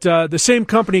 But the same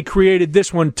company created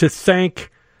this one to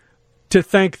thank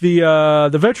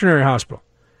the veterinary hospital.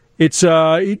 It's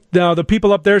now the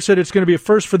people up there said it's going to be a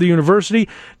first for the university.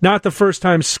 Not the first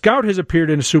time Scout has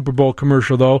appeared in a Super Bowl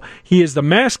commercial, though. He is the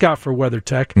mascot for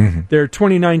WeatherTech. Their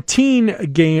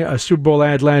 2019 Super Bowl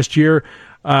ad last year,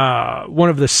 one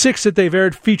of the 6 that they've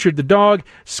aired, featured the dog.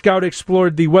 Scout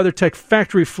explored the WeatherTech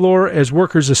factory floor as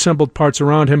workers assembled parts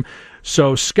around him.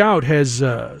 So Scout has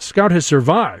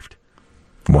survived.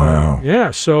 Wow. Yeah,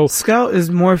 so Scout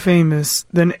is more famous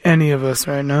than any of us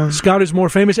right now. Scout is more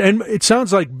famous, and it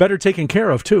sounds like better taken care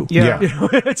of, too. Yeah.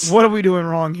 What are we doing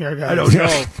wrong here, guys? I don't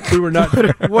know. We were not.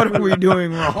 What are we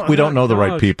doing wrong? We don't know the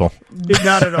right people.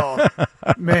 Not at all.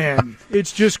 Man.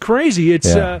 It's just crazy.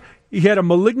 It's he had a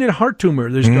malignant heart tumor,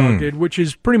 this dog did, which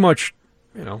is pretty much,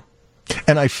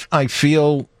 And I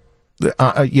feel,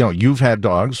 you've had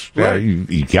dogs. Right.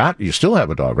 You still have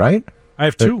a dog, right? I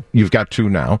have 2. You've got 2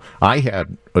 now. I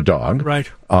had a dog. Right.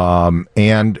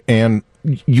 And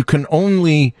you can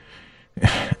only,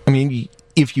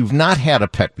 if if you've not had a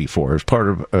pet before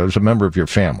as a member of your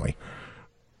family,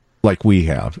 like we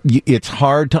have, it's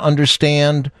hard to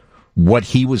understand what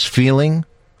he was feeling.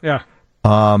 Yeah.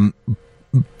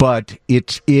 But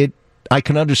I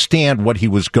can understand what he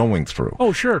was going through.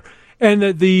 Oh, sure. And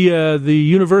the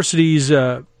university's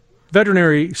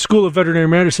veterinary school of veterinary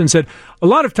medicine said a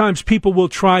lot of times people will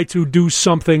try to do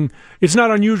something. It's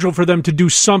not unusual for them to do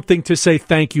something to say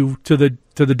thank you to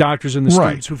the doctors and the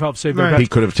students who've helped save their pets. He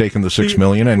could have taken the $6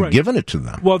 million and given it to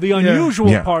them. Well, the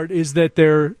unusual part is that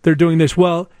they're doing this.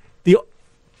 Well,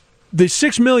 the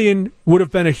 $6 million would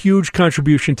have been a huge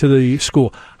contribution to the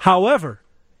school. However,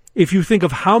 if you think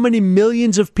of how many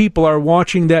millions of people are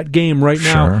watching that game right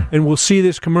now and will see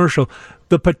this commercial,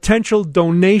 the potential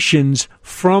donations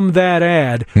from that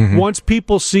ad, once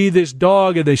people see this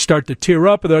dog and they start to tear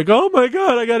up and they're like, oh my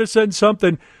God, I got to send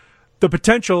something, the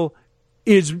potential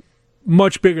is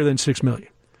much bigger than $6 million.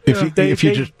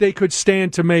 They could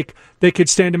stand to make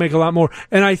a lot more.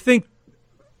 And I think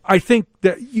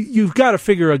that you've got to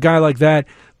figure a guy like that.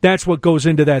 That's what goes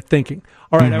into that thinking.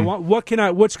 All right,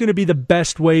 what's going to be the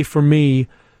best way for me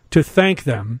to thank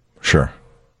them? Sure.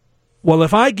 Well,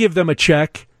 if I give them a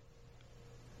check,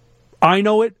 I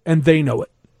know it and they know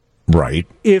it. Right.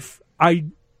 If I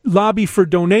lobby for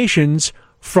donations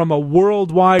from a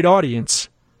worldwide audience,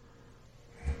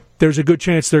 there's a good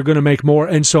chance they're going to make more.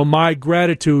 And so my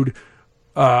gratitude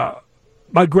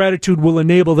will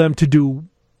enable them to do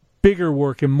bigger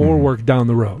work and more work down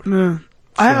the road. Yeah.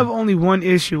 I have only one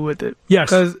issue with it. Yes.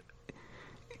 Because,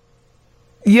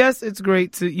 yes, it's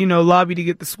great to, lobby to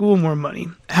get the school more money.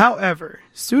 However,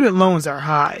 student loans are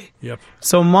high. Yep.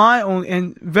 So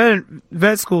and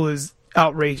vet school is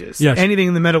outrageous. Yes. Anything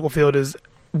in the medical field is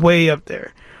way up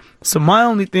there. So my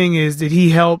only thing is, did he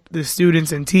help the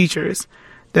students and teachers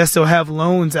that still have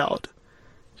loans out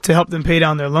to help them pay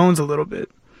down their loans a little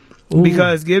bit? Ooh.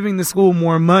 Because giving the school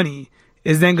more money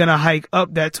is then going to hike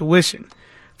up that tuition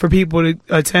for people to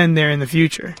attend there in the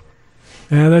future.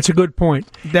 Yeah, that's a good point.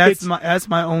 That's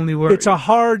my only worry. It's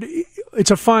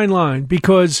a fine line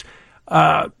because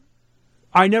I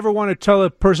never want to tell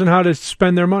a person how to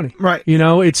spend their money. Right.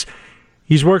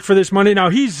 He's worked for this money.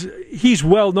 Now he's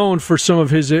well known for some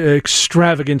of his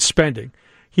extravagant spending.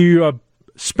 He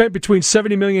spent between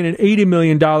 $70 million and $80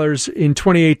 million in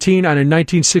 2018 on a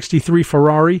 1963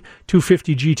 Ferrari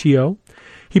 250 GTO.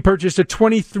 He purchased a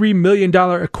 $23 million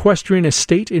equestrian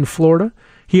estate in Florida.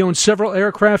 He owns several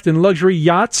aircraft and luxury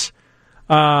yachts.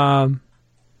 So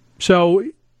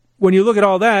when you look at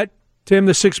all that, to him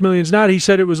the $6 million's not. He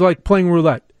said it was like playing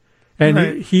roulette.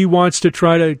 And he wants to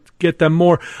try to get them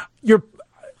more. You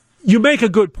make a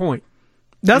good point.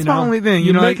 That's my only thing.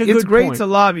 It's great to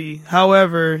lobby.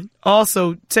 However,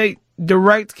 also take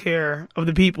direct care of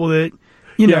the people that,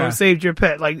 saved your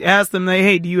pet. Like ask them,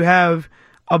 hey, do you have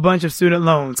a bunch of student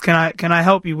loans? Can I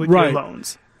help you with your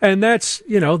loans? And that's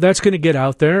going to get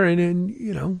out there, and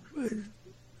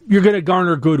you're going to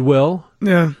garner goodwill.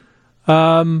 Yeah.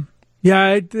 I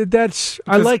like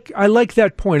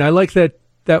that point. I like that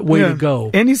way to go.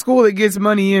 Any school that gets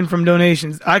money in from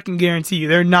donations, I can guarantee you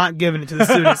they're not giving it to the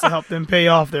students to help them pay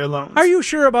off their loans. Are you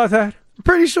sure about that?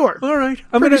 Pretty sure. All right.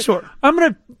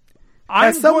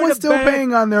 Someone's still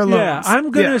paying on their loans. Yeah,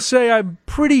 I'm going to say I'm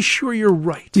pretty sure you're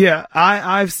right. Yeah,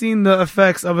 I've seen the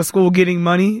effects of a school getting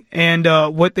money, and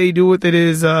what they do with it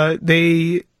is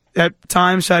they at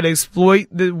times try to exploit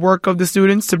the work of the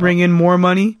students to bring in more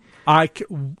money.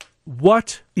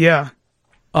 What? Yeah.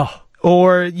 Oh.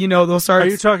 Or, they'll start... Are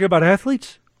you talking about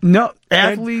athletes? No,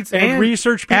 athletes and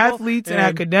research people? Athletes and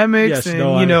academics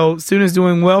students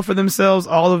doing well for themselves,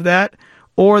 all of that.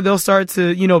 Or they'll start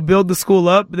to, build the school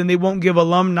up, but then they won't give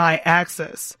alumni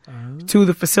access to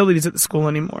the facilities at the school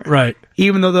anymore. Right.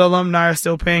 Even though the alumni are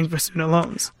still paying for student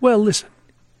loans. Well, listen,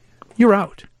 you're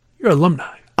out. You're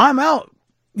alumni. I'm out.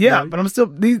 Yeah, but I'm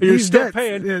still... You're still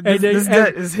paying. This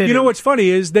debt is hitting. You know what's funny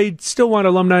is they still want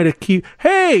alumni to keep...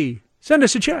 Hey, send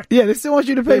us a check. Yeah, they still want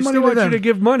you to pay money to them. They still want you to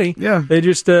give money. Yeah. They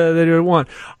just they don't want.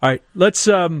 All right, let's...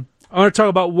 I want to talk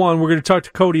about one. We're going to talk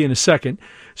to Cody in a second.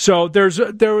 So there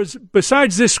was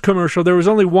besides this commercial, there was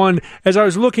only one. As I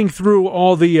was looking through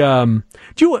all the,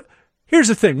 here's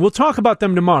the thing. We'll talk about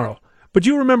them tomorrow. But do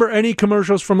you remember any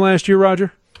commercials from last year,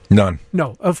 Roger? None.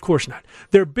 No, of course not.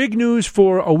 They're big news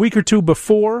for a week or two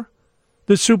before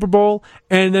the Super Bowl,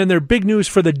 and then they're big news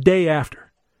for the day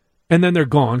after, and then they're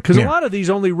gone because a lot of these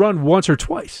only run once or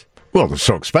twice. Well, they're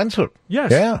so expensive.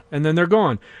 Yes. Yeah. And then they're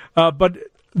gone. But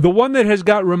the one that has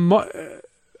got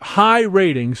high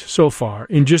ratings so far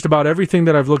in just about everything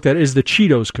that I've looked at is the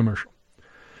Cheetos commercial.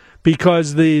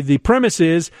 Because the premise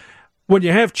is when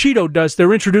you have Cheeto dust,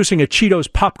 they're introducing a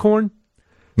Cheetos popcorn.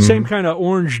 same kind of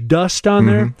orange dust on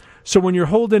there. So when you're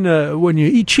holding when you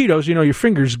eat Cheetos, your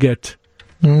fingers get...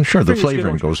 sure, the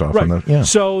flavoring goes off. Right.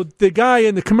 So the guy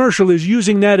in the commercial is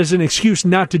using that as an excuse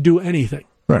not to do anything.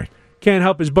 Right. Can't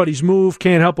help his buddies move,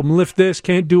 can't help him lift this,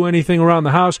 can't do anything around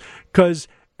the house, because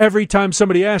every time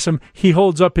somebody asks him, he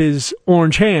holds up his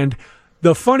orange hand.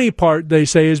 The funny part, they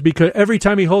say, is because every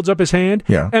time he holds up his hand,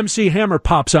 MC Hammer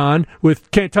pops on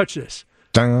with "Can't touch this."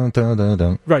 Dun, dun, dun,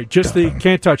 dun. Right, just the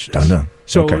 "Can't touch this." Dun, dun.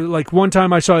 So, like one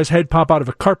time I saw his head pop out of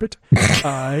a carpet.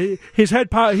 His head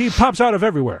he pops out of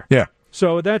everywhere. Yeah.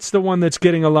 So that's the one that's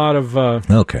getting a lot of a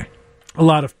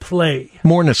lot of play.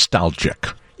 More nostalgic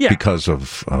because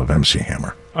of MC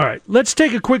Hammer. All right, let's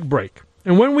take a quick break.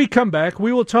 And when we come back,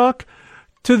 we will talk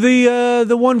to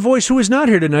the one voice who is not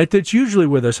here tonight that's usually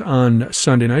with us on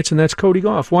Sunday nights, and that's Cody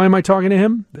Goff. Why am I talking to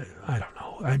him? I don't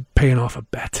know. I'm paying off a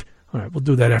bet. All right, we'll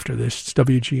do that after this. It's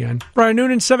WGN. Brian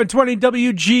Noonan, 720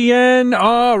 WGN.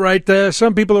 All right,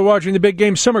 some people are watching the big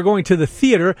game. Some are going to the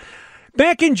theater.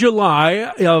 Back in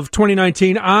July of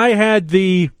 2019, I had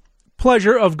the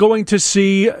pleasure of going to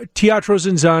see Teatro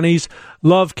Zinzani's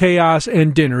Love, Chaos,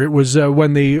 and Dinner. It was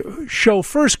when the show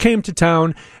first came to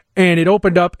town, and it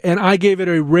opened up, and I gave it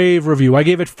a rave review. I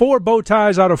gave it 4 bow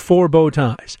ties out of 4 bow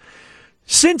ties.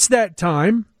 Since that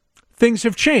time, things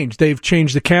have changed. They've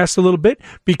changed the cast a little bit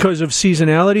because of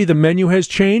seasonality. The menu has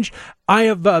changed. I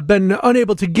have been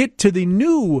unable to get to the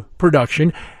new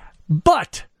production,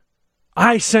 but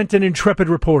I sent an intrepid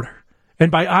reporter. And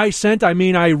by I sent, I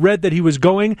mean I read that he was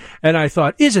going, and I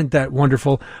thought, isn't that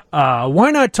wonderful?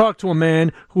 Why not talk to a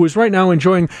man who is right now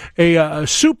enjoying a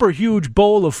super huge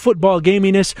bowl of football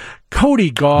gaminess,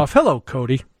 Cody Goff. Hello,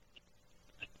 Cody.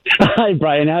 Hi,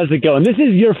 Brian. How's it going? This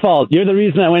is your fault. You're the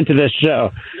reason I went to this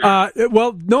show.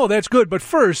 Well, no, that's good. But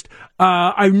first,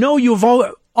 I know you've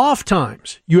oft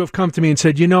times you have come to me and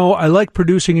said, I like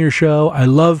producing your show. I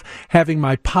love having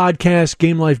my podcast,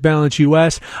 Game Life Balance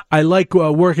US. I like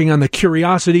working on the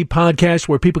Curiosity podcast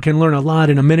where people can learn a lot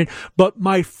in a minute. But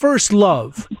my first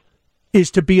love is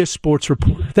to be a sports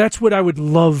reporter. That's what I would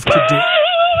love to do.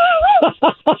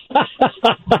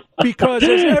 Because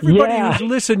as everybody who's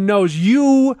listened knows,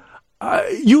 you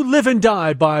live and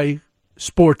die by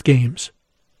sport games.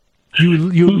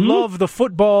 You love the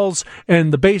footballs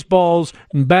and the baseballs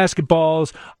and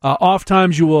basketballs.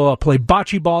 Oftentimes you will play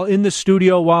bocce ball in the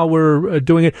studio while we're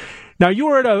doing it. Now, you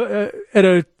were at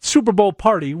a Super Bowl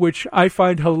party, which I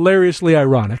find hilariously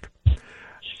ironic.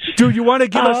 Do you want to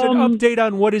give us an update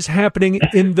on what is happening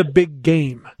in the big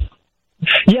game?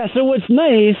 Yeah, so what's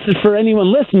nice for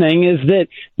anyone listening is that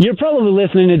you're probably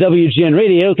listening to WGN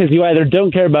Radio because you either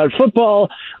don't care about football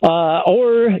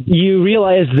or you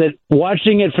realize that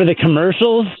watching it for the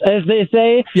commercials, as they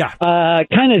say,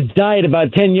 kind of died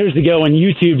about 10 years ago when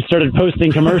YouTube started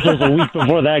posting commercials a week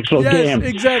before the actual game.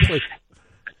 Yes, exactly.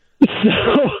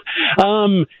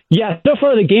 So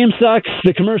far the game sucks.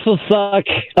 The commercials suck.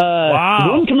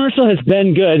 One commercial has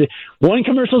been good. One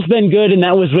commercial's been good, and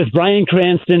that was with Bryan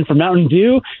Cranston from Mountain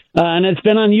Dew, and it's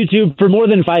been on YouTube for more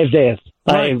than 5 days.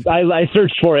 Right. I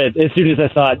searched for it as soon as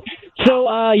I saw it. So,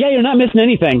 you're not missing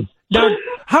anything. Now,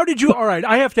 how did you... All right,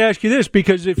 I have to ask you this,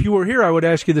 because if you were here, I would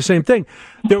ask you the same thing.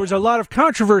 There was a lot of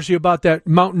controversy about that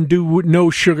Mountain Dew no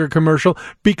sugar commercial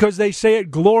because they say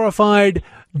it glorified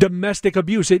domestic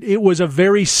abuse. It was a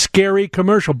very scary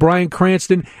commercial. Bryan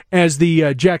Cranston as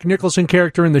the Jack Nicholson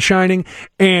character in The Shining,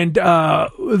 and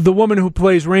the woman who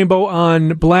plays Rainbow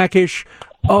on Blackish,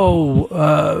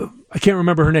 I can't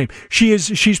remember her name.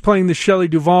 She's playing the Shelley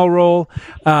Duvall role.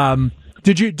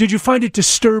 Did you find it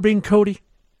disturbing, Cody?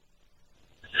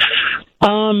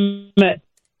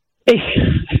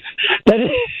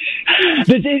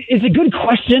 It's a good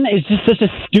question. It's just such a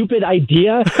stupid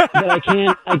idea that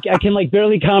I can like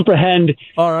barely comprehend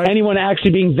anyone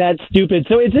actually being that stupid.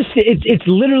 So it's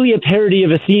literally a parody of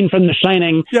a scene from The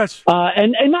Shining. Yes.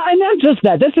 And not just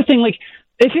that. That's the thing. Like,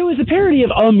 if it was a parody of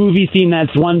a movie scene,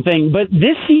 that's one thing. But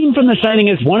this scene from The Shining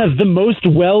is one of the most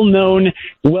well-known,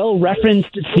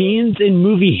 well-referenced scenes in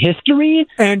movie history.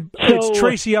 And it's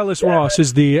Tracy Ellis Ross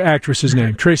is the actress's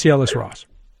name. Tracy Ellis Ross.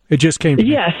 It just came to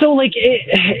me. Yeah, so like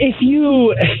if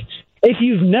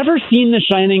you've never seen The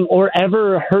Shining or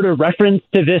ever heard a reference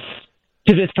to this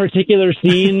particular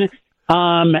scene,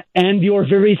 and you're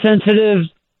very sensitive,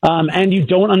 and you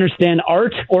don't understand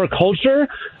art or culture,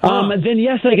 then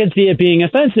yes, I can see it being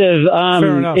offensive.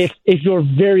 Fair enough. If you're a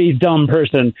very dumb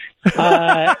person.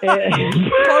 Well,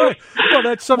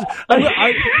 that's something.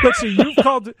 Let's see. You've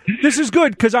called. This is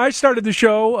good because I started the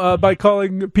show by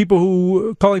calling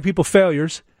people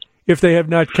failures. if they have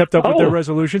not kept up with their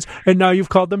resolutions, and now you've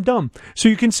called them dumb. So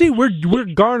you can see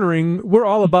we're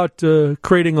all about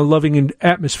creating a loving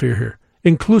atmosphere here.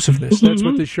 Inclusiveness. That's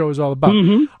what this show is all about.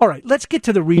 All right, let's get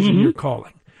to the reason you're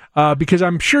calling, because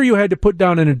I'm sure you had to put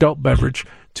down an adult beverage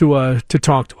to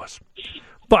talk to us.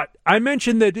 But I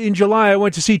mentioned that in July I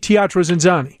went to see Teatro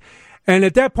Zinzanni, and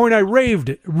at that point I raved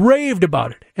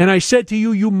about it, and I said to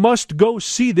you, you must go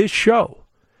see this show.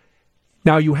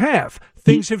 Now you have.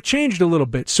 Things have changed a little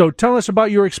bit, so tell us about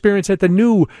your experience at the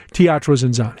new Teatro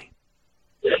Zinzanni.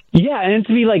 Yeah, and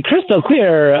to be like crystal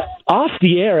clear, off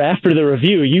the air after the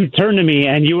review, you turned to me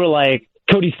and you were like,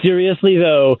 Cody, seriously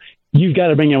though, you've got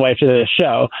to bring your wife to this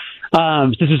show.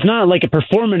 This is not like a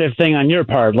performative thing on your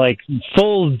part, like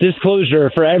full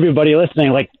disclosure for everybody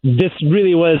listening. Like this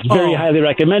really was very highly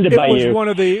recommended by you.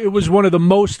 It was one of the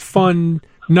most fun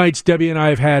nights Debbie and I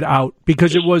have had out,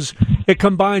 because it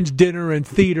combines dinner and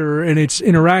theater, and it's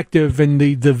interactive, and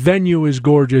the venue is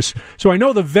gorgeous. So I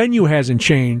know the venue hasn't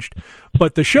changed,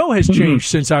 but the show has changed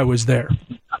since I was there.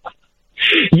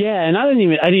 Yeah, and I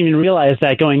didn't even realize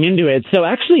that going into it. So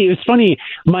actually, it was funny.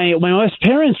 My wife's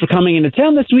parents were coming into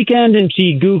town this weekend, and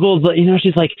she Googled.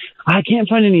 She's like, I can't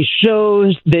find any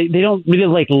shows. They don't really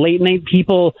like late night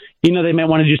people. They might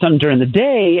want to do something during the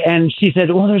day. And she said,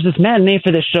 well, there's this matinee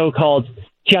for this show called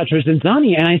Teatro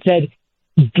Zinzanni, and I said,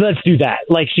 let's do that.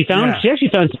 Like she actually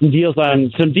found some deals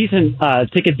on some decent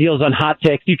ticket deals on Hot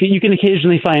Tix. You can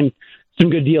occasionally find some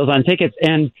good deals on tickets,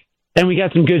 and we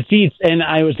got some good seats. And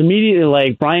I was immediately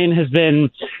like, Brian has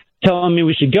been telling me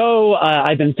we should go.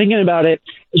 I've been thinking about it.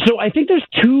 So I think there's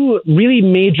two really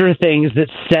major things that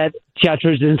set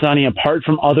Teatro Zinzanni apart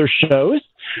from other shows.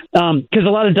 Because a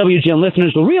lot of WGN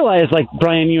listeners will realize, like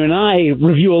Brian, you and I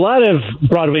review a lot of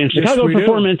Broadway and Chicago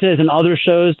performances and other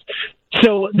shows.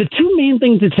 So the two main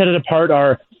things that set it apart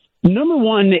are, number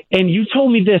one, and you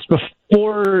told me this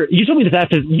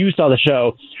after you saw the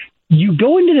show, you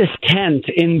go into this tent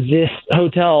in this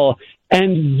hotel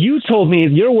and you told me,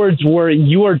 your words were,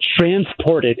 you are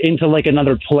transported into like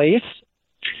another place.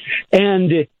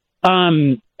 And,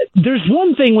 there's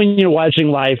one thing when you're watching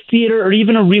live theater or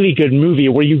even a really good movie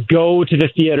where you go to the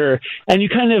theater and you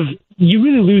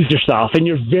really lose yourself and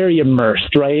you're very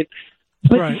immersed, right?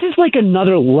 But This is like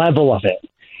another level of it.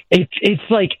 It's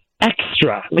like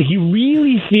extra. Like you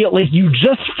really feel like you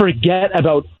just forget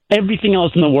about everything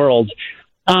else in the world.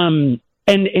 And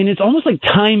it's almost like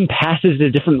time passes at a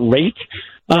different rate.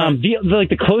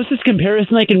 The closest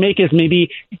comparison I can make is maybe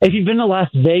if you've been to Las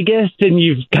Vegas and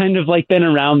you've kind of like been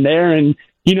around there and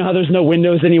you know how there's no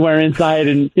windows anywhere inside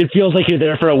and it feels like you're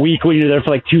there for a week when you're there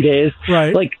for like 2 days.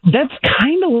 Right. Like that's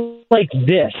kind of like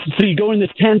this. So you go in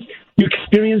this tent, you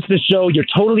experience the show, you're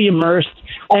totally immersed,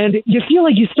 and you feel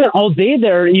like you spent all day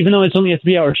there, even though it's only a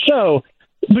 3-hour show,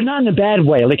 but not in a bad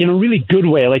way, like in a really good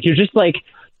way. Like you're just like,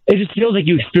 it just feels like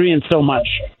you experience so much.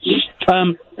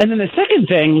 And then the second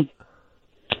thing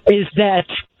is that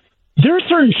there are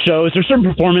certain shows or certain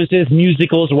performances,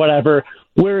 musicals, whatever,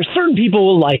 where certain people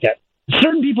will like it.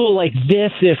 Certain people like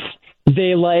this if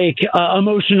they like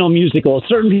emotional musicals.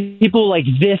 Certain people like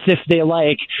this if they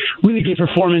like really good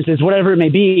performances, whatever it may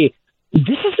be. This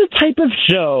is the type of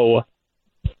show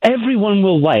everyone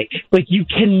will like. Like, you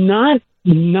cannot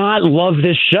not love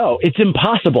this show. It's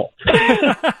impossible.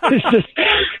 It's just...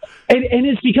 And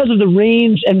it's because of the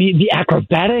range and the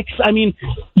acrobatics. I mean,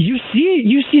 you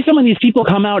see some of these people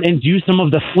come out and do some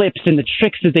of the flips and the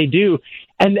tricks that they do,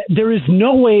 and there is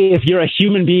no way, if you're a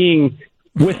human being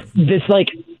with this, like,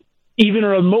 even a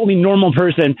remotely normal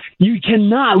person, you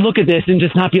cannot look at this and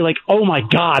just not be like, oh my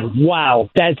God, wow,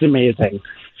 that's amazing.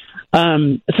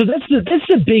 So that's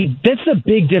the big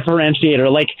differentiator.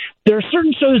 Like, there are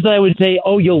certain shows that I would say,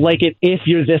 oh, you'll like it if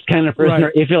you're this kind of person, right,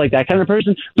 or if you're like that kind of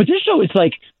person. But this show, it's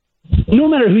like, no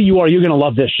matter who you are, you're going to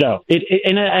love this show.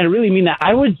 And I really mean that.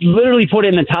 I would literally put it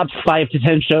in the top 5 to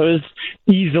 10 shows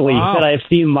easily that I've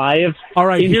seen live. All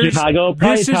right, in Chicago.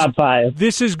 Probably top 5.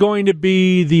 This is going to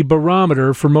be the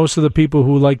barometer for most of the people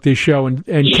who like this show. And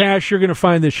Cash, you're going to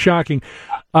find this shocking.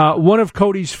 One of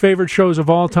Cody's favorite shows of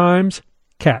all times,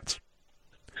 Cats.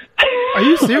 Are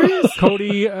you serious?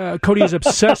 Cody is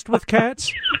obsessed with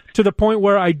Cats to the point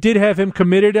where I did have him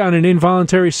committed on an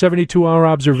involuntary 72-hour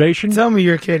observation. Tell me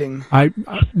you're kidding.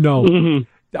 No.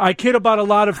 Mm-hmm. I kid about a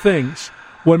lot of things.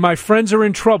 When my friends are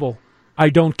in trouble, I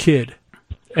don't kid.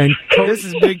 And this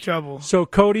is big trouble. So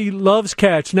Cody loves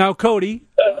Cats. Now, Cody,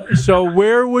 so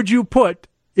where would you put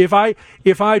if I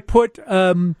put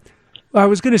I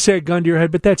was going to say a gun to your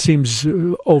head, but that seems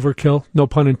overkill. No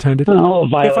pun intended. Oh,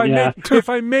 violent, if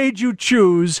I made you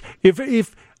choose,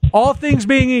 if all things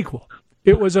being equal,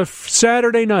 it was a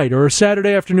Saturday night or a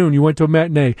Saturday afternoon, you went to a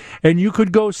matinee, and you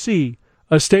could go see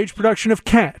a stage production of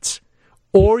Cats,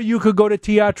 or you could go to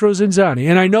Teatro Zinzanni.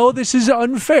 And I know this is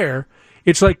unfair.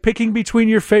 It's like picking between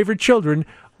your favorite children,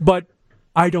 but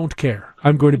I don't care.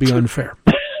 I'm going to be unfair.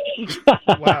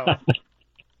 Wow.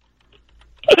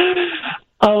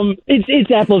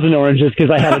 It's apples and oranges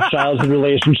because I had a childhood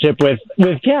relationship with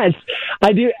Cats.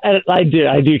 I do,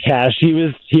 Cash. He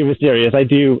was serious.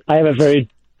 I have a very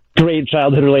great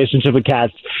childhood relationship with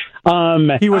Cats.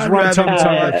 He was I'd rather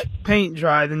watch paint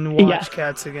dry than watch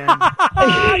Cats again.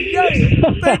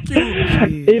 Yes, thank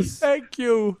you. Thank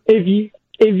you.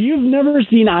 If you've never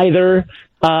seen either,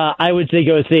 I would say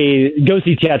go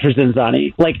see Teatro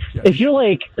Zinzanni. Like, if you're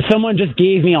like, someone just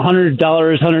gave me $100,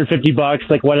 $150,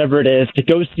 like whatever it is, to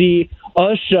go see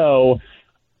a show,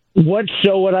 what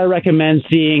show would I recommend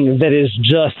seeing that is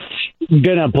just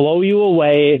gonna blow you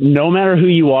away, no matter who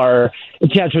you are?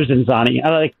 Teatro Zinzanni.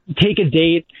 Like, take a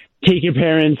date, take your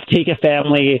parents, take a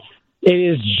family. It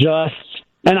is just,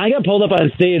 and I got pulled up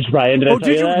on stage, Brian. Did I tell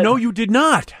you that? No, you did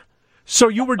not. So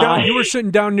you were down. You were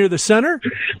sitting down near the center.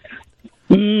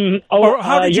 Or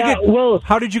how did you get? Well,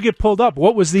 how did you get pulled up?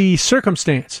 What was the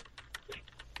circumstance?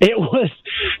 It was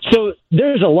so.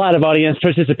 There's a lot of audience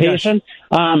participation.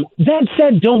 Yes. That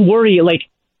said, don't worry. Like,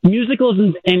 musicals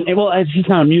and well, it's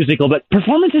not a musical, but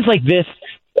performances like this,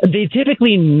 they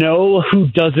typically know who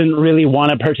doesn't really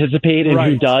want to participate and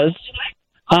who does.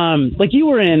 Like, you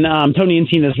were in Tony and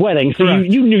Tina's wedding, so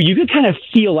you knew, you could kind of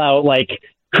feel out like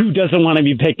who doesn't want to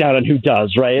be picked out and who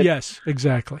does, right? Yes,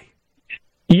 exactly.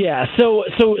 Yeah, so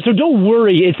don't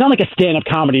worry. It's not like a stand-up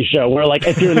comedy show where, like,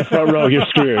 if you're in the front row, you're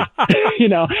screwed, you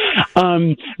know?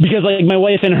 Because, like, my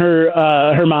wife and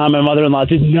her mom and mother-in-law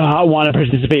did not want to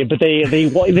participate, but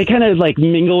they kind of, like,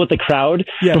 mingle with the crowd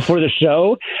before the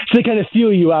show, so they kind of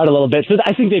feel you out a little bit. So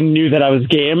I think they knew that I was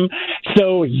game.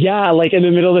 So, yeah, like, in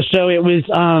the middle of the show, it was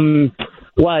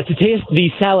to taste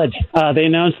the salad. They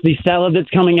announced the salad that's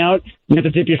coming out. You have to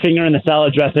dip your finger in the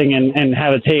salad dressing and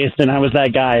have a taste, and I was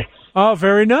that guy. Oh,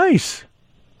 very nice.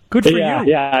 Good for you.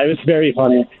 Yeah, it was very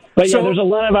funny. But yeah, there's a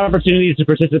lot of opportunities to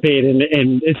participate, and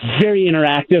it's very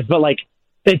interactive, but like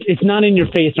it's not in your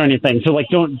face or anything. So like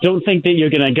don't think that you're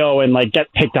going to go and like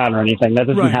get picked on or anything. That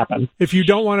doesn't happen. If you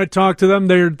don't want to talk to them,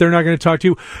 they're not going to talk to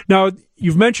you. Now,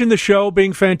 you've mentioned the show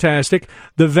being fantastic,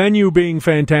 the venue being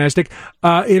fantastic.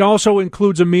 It also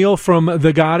includes a meal from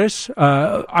the Goddess.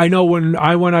 I know when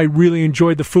I went, I really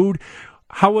enjoyed the food.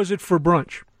 How was it for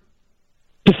brunch?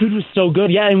 The food was so good.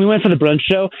 Yeah, and we went for the brunch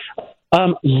show.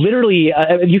 Literally,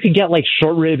 you could get like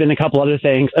short rib and a couple other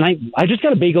things. And I just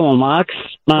got a bagel and lox.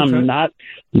 Not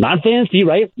fancy,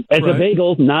 right? It's a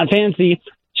bagel, not fancy.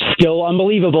 Still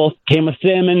unbelievable. Came with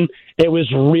salmon. It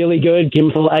was really good. Came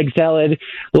with a little egg salad.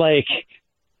 Like,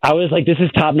 I was like, this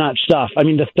is top-notch stuff. I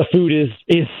mean, the food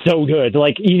is so good.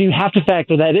 Like, you have to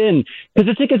factor that in because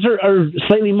the tickets are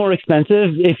slightly more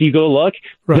expensive if you go look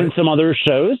than some other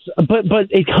shows.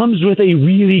 But it comes with a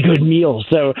really good meal,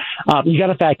 so you got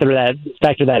to factor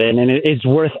that in, and it's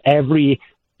worth every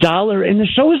dollar. And the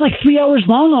show is like 3 hours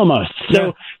long almost.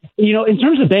 So, you know, in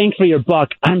terms of bang for your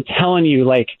buck, I'm telling you,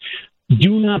 like,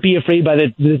 do not be afraid by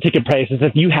the ticket prices.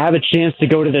 If you have a chance to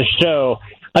go to this show.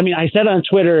 I mean, I said on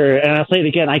Twitter, and I'll say it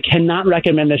again, I cannot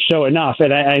recommend this show enough.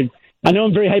 And I know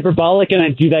I'm very hyperbolic, and I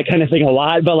do that kind of thing a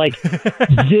lot, but, like,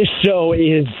 this show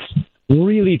is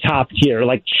really top tier,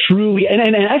 like, truly.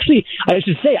 And actually, I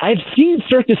should say, I've seen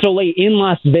Cirque du Soleil in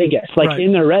Las Vegas, like,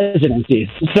 in their residencies.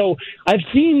 So I've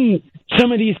seen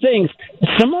some of these things.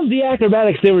 Some of the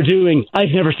acrobatics they were doing,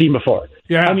 I've never seen before.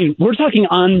 Yeah. I mean, we're talking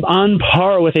on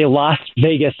par with a Las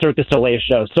Vegas Cirque du Soleil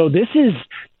show. So this is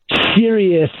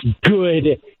serious,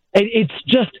 good. It's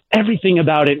just everything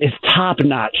about it is top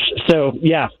notch. So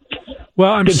yeah.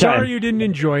 Well, I'm sorry you didn't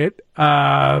enjoy it.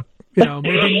 You know,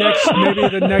 maybe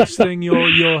the next thing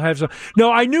you'll have some.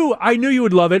 No, I knew you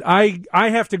would love it. I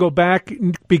have to go back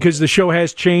because the show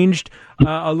has changed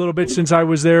a little bit since I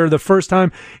was there the first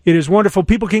time. It is wonderful.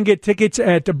 People can get tickets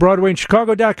at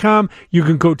BroadwayInChicago.com. You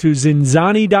can go to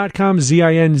Zinzanni.com,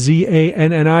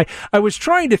 Zinzanni. I was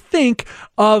trying to think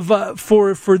of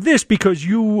for this because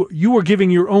you were giving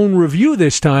your own review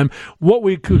this time, what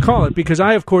we could call it, because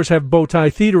I of course have bow tie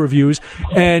theater reviews,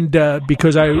 and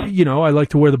because I like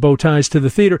to wear the bow ties to the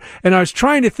theater, and I was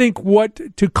trying to think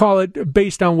what to call it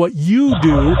based on what you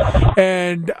do,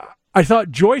 and I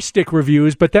thought joystick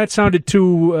reviews, but that sounded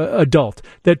too adult.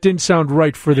 That didn't sound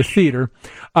right for the theater.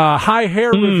 High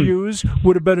hair reviews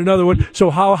would have been another one. So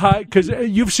how high? Because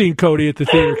you've seen Cody at the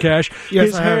theater, Cash.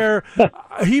 Yes, his hair.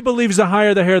 He believes the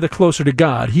higher the hair, the closer to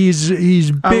God. He's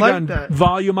big on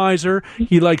volumizer.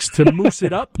 He likes to moose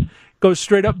it up. goes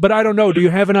straight up. But I don't know. Do you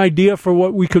have an idea for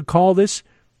what we could call this?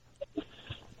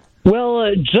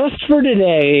 Well, just for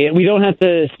today, we don't have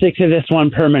to stick to this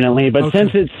one permanently. But since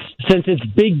it's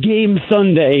Big Game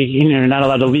Sunday, you're not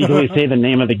allowed to legally say the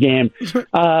name of the game.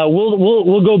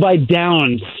 We'll go by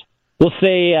downs. We'll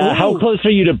say, how close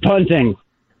are you to punting?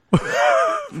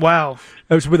 Wow,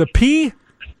 that was with a P.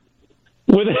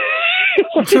 What do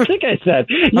you think I said?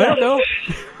 I don't know.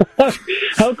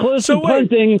 How close to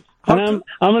punting? And I'm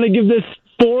going to give this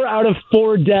 4 out of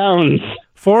 4 downs.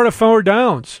 4 out of 4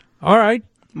 downs. All right.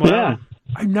 Wow. Yeah.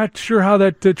 I'm not sure how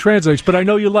that translates, but I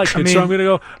know you liked it, so I'm going to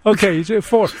go, okay,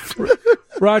 4.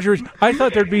 Roger, I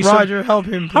thought there'd be Roger, help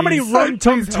him, please. How many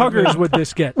run-tongue tuggers would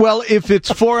this get? Well, if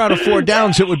it's 4 out of 4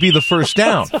 downs, it would be the first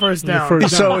down. First down.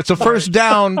 So it's a first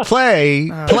down play.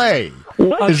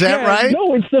 Is that right?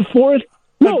 No, it's the fourth.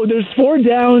 No, there's 4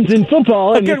 downs in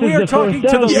football. And again, we are talking to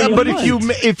the but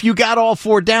if you got all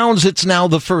 4 downs, it's now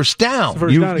the first down.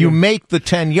 You make the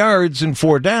 10 yards in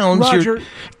 4 downs.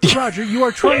 Roger, you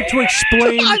are trying to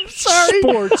explain I'm sorry.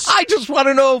 sports. I just want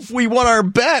to know if we won our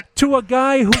bet. To a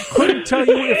guy who couldn't tell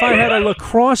you if I had a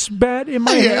lacrosse bat in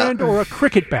my hand or a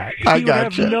cricket bat. I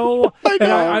got you.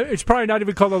 It's probably not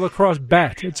even called a lacrosse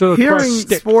bat. It's a lacrosse Hearing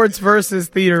stick. sports versus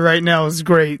theater right now is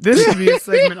great. This should be a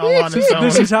segment all on its own.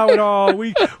 This is how it all...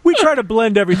 We try to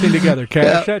blend everything together, Cash.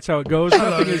 Yeah. That's how it goes.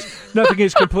 Nothing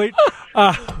is complete.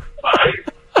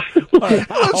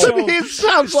 It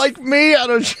sounds like me. I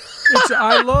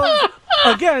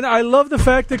love the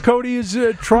fact that Cody is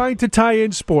trying to tie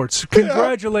in sports.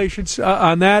 Congratulations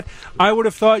on that. I would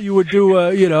have thought you would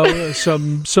do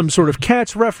some sort of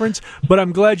Cats reference, but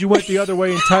I'm glad you went the other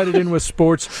way and tied it in with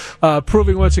sports,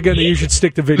 proving once again that you should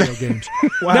stick to video games.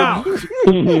 Wow.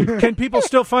 Now, can people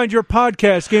still find your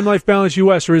podcast, Game Life Balance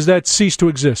US, or has that ceased to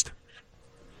exist?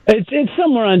 It's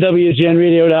somewhere on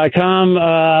WGNradio.com,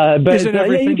 but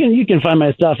you can find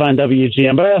my stuff on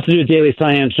WGN. But I also do a daily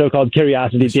science show called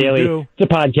Curiosity Daily. It's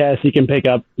a podcast you can pick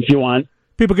up if you want.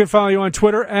 People can follow you on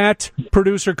Twitter at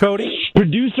Producer Cody.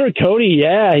 Producer Cody,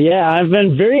 yeah. I've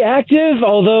been very active,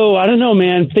 although, I don't know,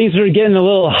 man, things are getting a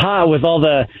little hot with all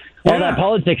that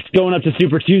politics going up to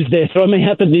Super Tuesday, so I may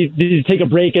have to need to take a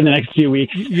break in the next few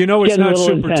weeks. It's not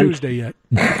Super Tuesday yet.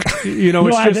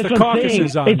 It's just the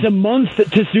caucuses on. It's a month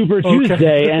to Super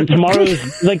Tuesday, and tomorrow's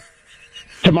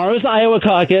Iowa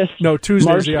caucus. No, Tuesday's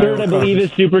March 3rd, Iowa I believe,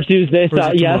 is Super Tuesday. So,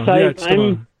 I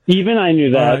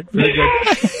knew that. All right, very good.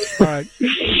 All right.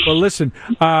 Well, listen,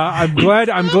 I'm glad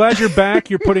you're back.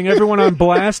 You're putting everyone on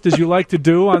blast, as you like to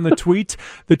do on the tweet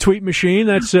machine.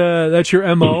 That's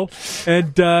your MO.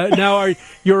 And now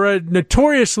you're a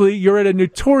notorious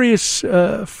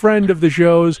friend of the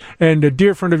shows, and a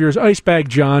dear friend of yours, Icebag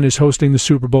John, is hosting the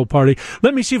Super Bowl party.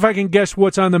 Let me see if I can guess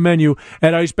what's on the menu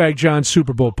at Icebag John's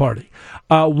Super Bowl party.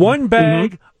 1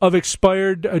 bag of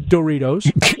expired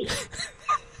Doritos.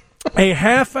 A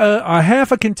half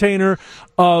a container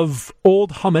of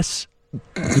old hummus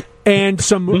and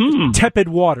some tepid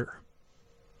water.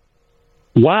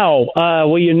 Wow.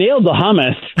 Well, you nailed the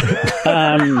hummus.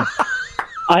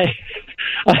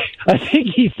 I think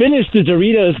he finished the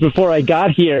Doritos before I got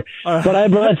here, but I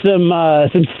brought some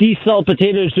sea salt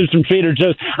potatoes from Trader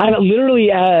Joe's. I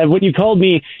literally, when you called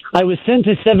me, I was sent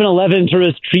to 7-Eleven to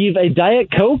retrieve a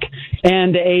Diet Coke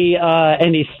and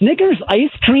a Snickers ice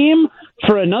cream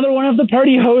for another one of the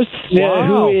party hosts who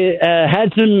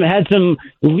had some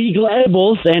legal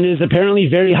edibles and is apparently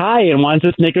very high and wants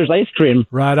a Snickers ice cream.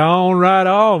 Right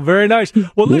on. Very nice.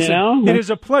 Well, listen, it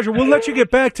is a pleasure. We'll let you get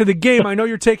back to the game. I know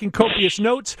you're taking copious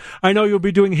notes. I know you'll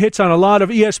be doing hits on a lot of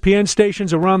ESPN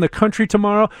stations around the country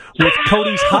tomorrow with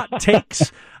Cody's hot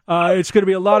takes. It's going to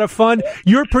be a lot of fun.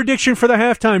 Your prediction for the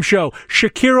halftime show,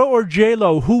 Shakira or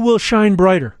J-Lo, who will shine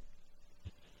brighter?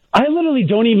 I literally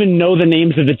don't even know the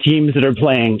names of the teams that are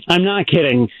playing. I'm not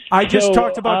kidding. I just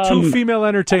talked about 2 female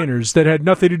entertainers that had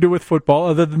nothing to do with football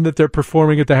other than that they're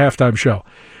performing at the halftime show.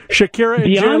 Shakira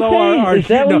and J-Lo are... Is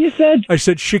that what you said? I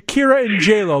said Shakira and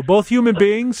J-Lo, both human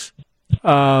beings,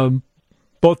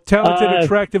 both talented,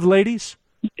 attractive ladies.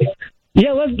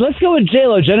 Yeah, let's go with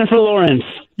J-Lo, Jennifer Lawrence.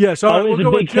 Yes, all right, we'll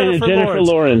go with Jennifer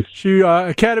Lawrence. She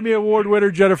Academy Award winner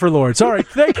Jennifer Lawrence. All right,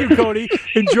 thank you, Cody.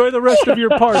 Enjoy the rest of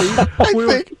your party.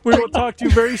 We will talk to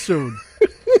you very soon.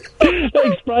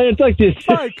 Thanks, Brian. Talk to you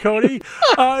soon. Bye, Cody.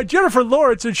 Jennifer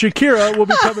Lawrence and Shakira will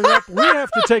be coming up. We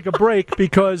have to take a break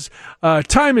because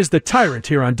time is the tyrant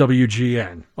here on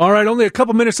WGN. All right, only a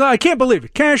couple minutes left. I can't believe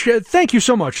it. Cash, thank you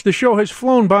so much. The show has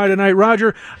flown by tonight.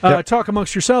 Roger, talk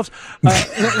amongst yourselves.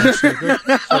 Thanks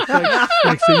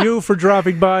to you for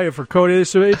dropping by and for Cody.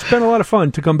 It's been a lot of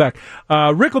fun to come back.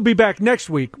 Rick will be back next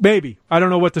week, maybe. I don't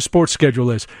know what the sports schedule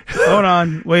is. Hold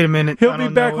on. Wait a minute. He'll be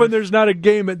back when there's not a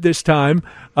game at this time.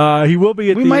 He will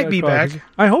be at We might be back.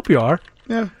 I hope you are.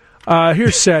 Yeah.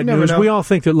 Here's sad news. We all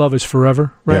think that love is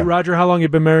forever, right? Yeah. Roger, how long have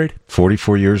you been married?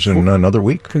 44 years in another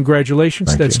week. Congratulations.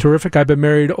 Thank That's you. terrific. I've been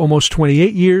married almost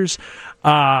 28 years.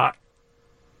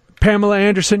 Pamela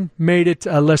Anderson made it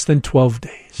less than 12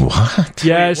 days. What?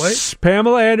 Yes. Wait, what?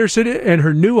 Pamela Anderson and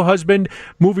her new husband,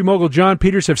 movie mogul John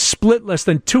Peters, have split less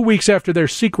than 2 weeks after their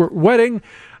secret wedding.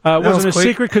 It wasn't a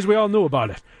secret because we all knew about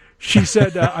it. She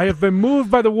said, I have been moved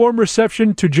by the warm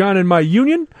reception to John and my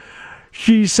union.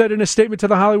 She said in a statement to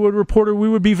The Hollywood Reporter, we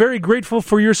would be very grateful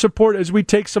for your support as we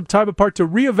take some time apart to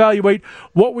reevaluate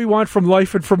what we want from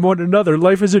life and from one another.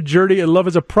 Life is a journey and love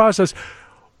is a process.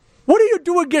 What are you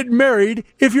doing getting married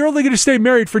if you're only going to stay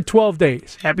married for 12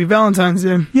 days? Happy Valentine's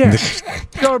Day. Yeah. She's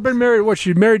been married.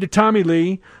 She married to Tommy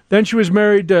Lee. Then she was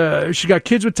married. She got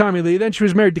kids with Tommy Lee. Then she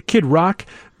was married to Kid Rock.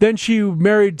 Then she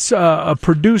married a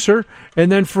producer.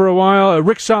 And then for a while,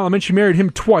 Rick Solomon, she married him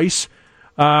twice.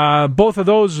 Both of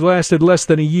those lasted less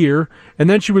than a year. And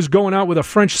then she was going out with a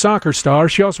French soccer star.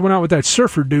 She also went out with that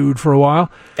surfer dude for a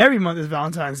while. Every month is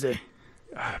Valentine's Day.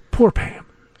 Poor Pam.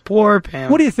 Poor Pam.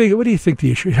 What do you think? What do you think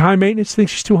the issue is? High maintenance? Think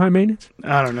she's too high maintenance?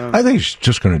 I don't know. I think she's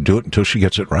just going to do it until she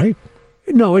gets it right.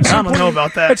 No, I don't know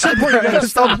about that. At some point, at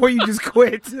some point you just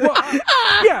quit. Well,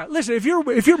 yeah, listen. If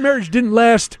your marriage didn't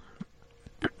last,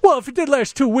 well, if it did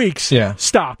last 2 weeks,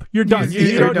 stop. You're done.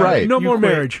 You're done. right. No more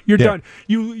quit. marriage. You're done.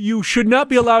 You should not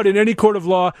be allowed in any court of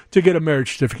law to get a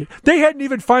marriage certificate. They hadn't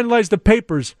even finalized the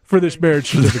papers for this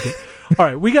marriage certificate. All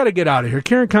right, we got to get out of here.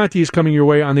 Karen Conti is coming your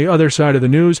way on the other side of the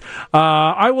news.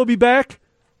 I will be back.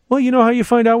 Well, you know how you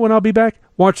find out when I'll be back?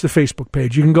 Watch the Facebook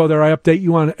page. You can go there. I update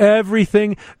you on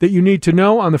everything that you need to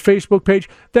know on the Facebook page.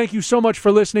 Thank you so much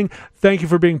for listening. Thank you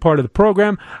for being part of the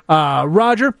program.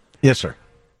 Roger? Yes, sir.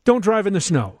 Don't drive in the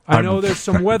snow. I know there's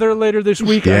some weather later this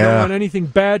week. I don't want anything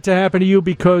bad to happen to you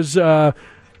because,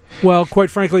 well, quite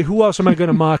frankly, who else am I going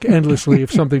to mock endlessly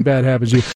if something bad happens to you?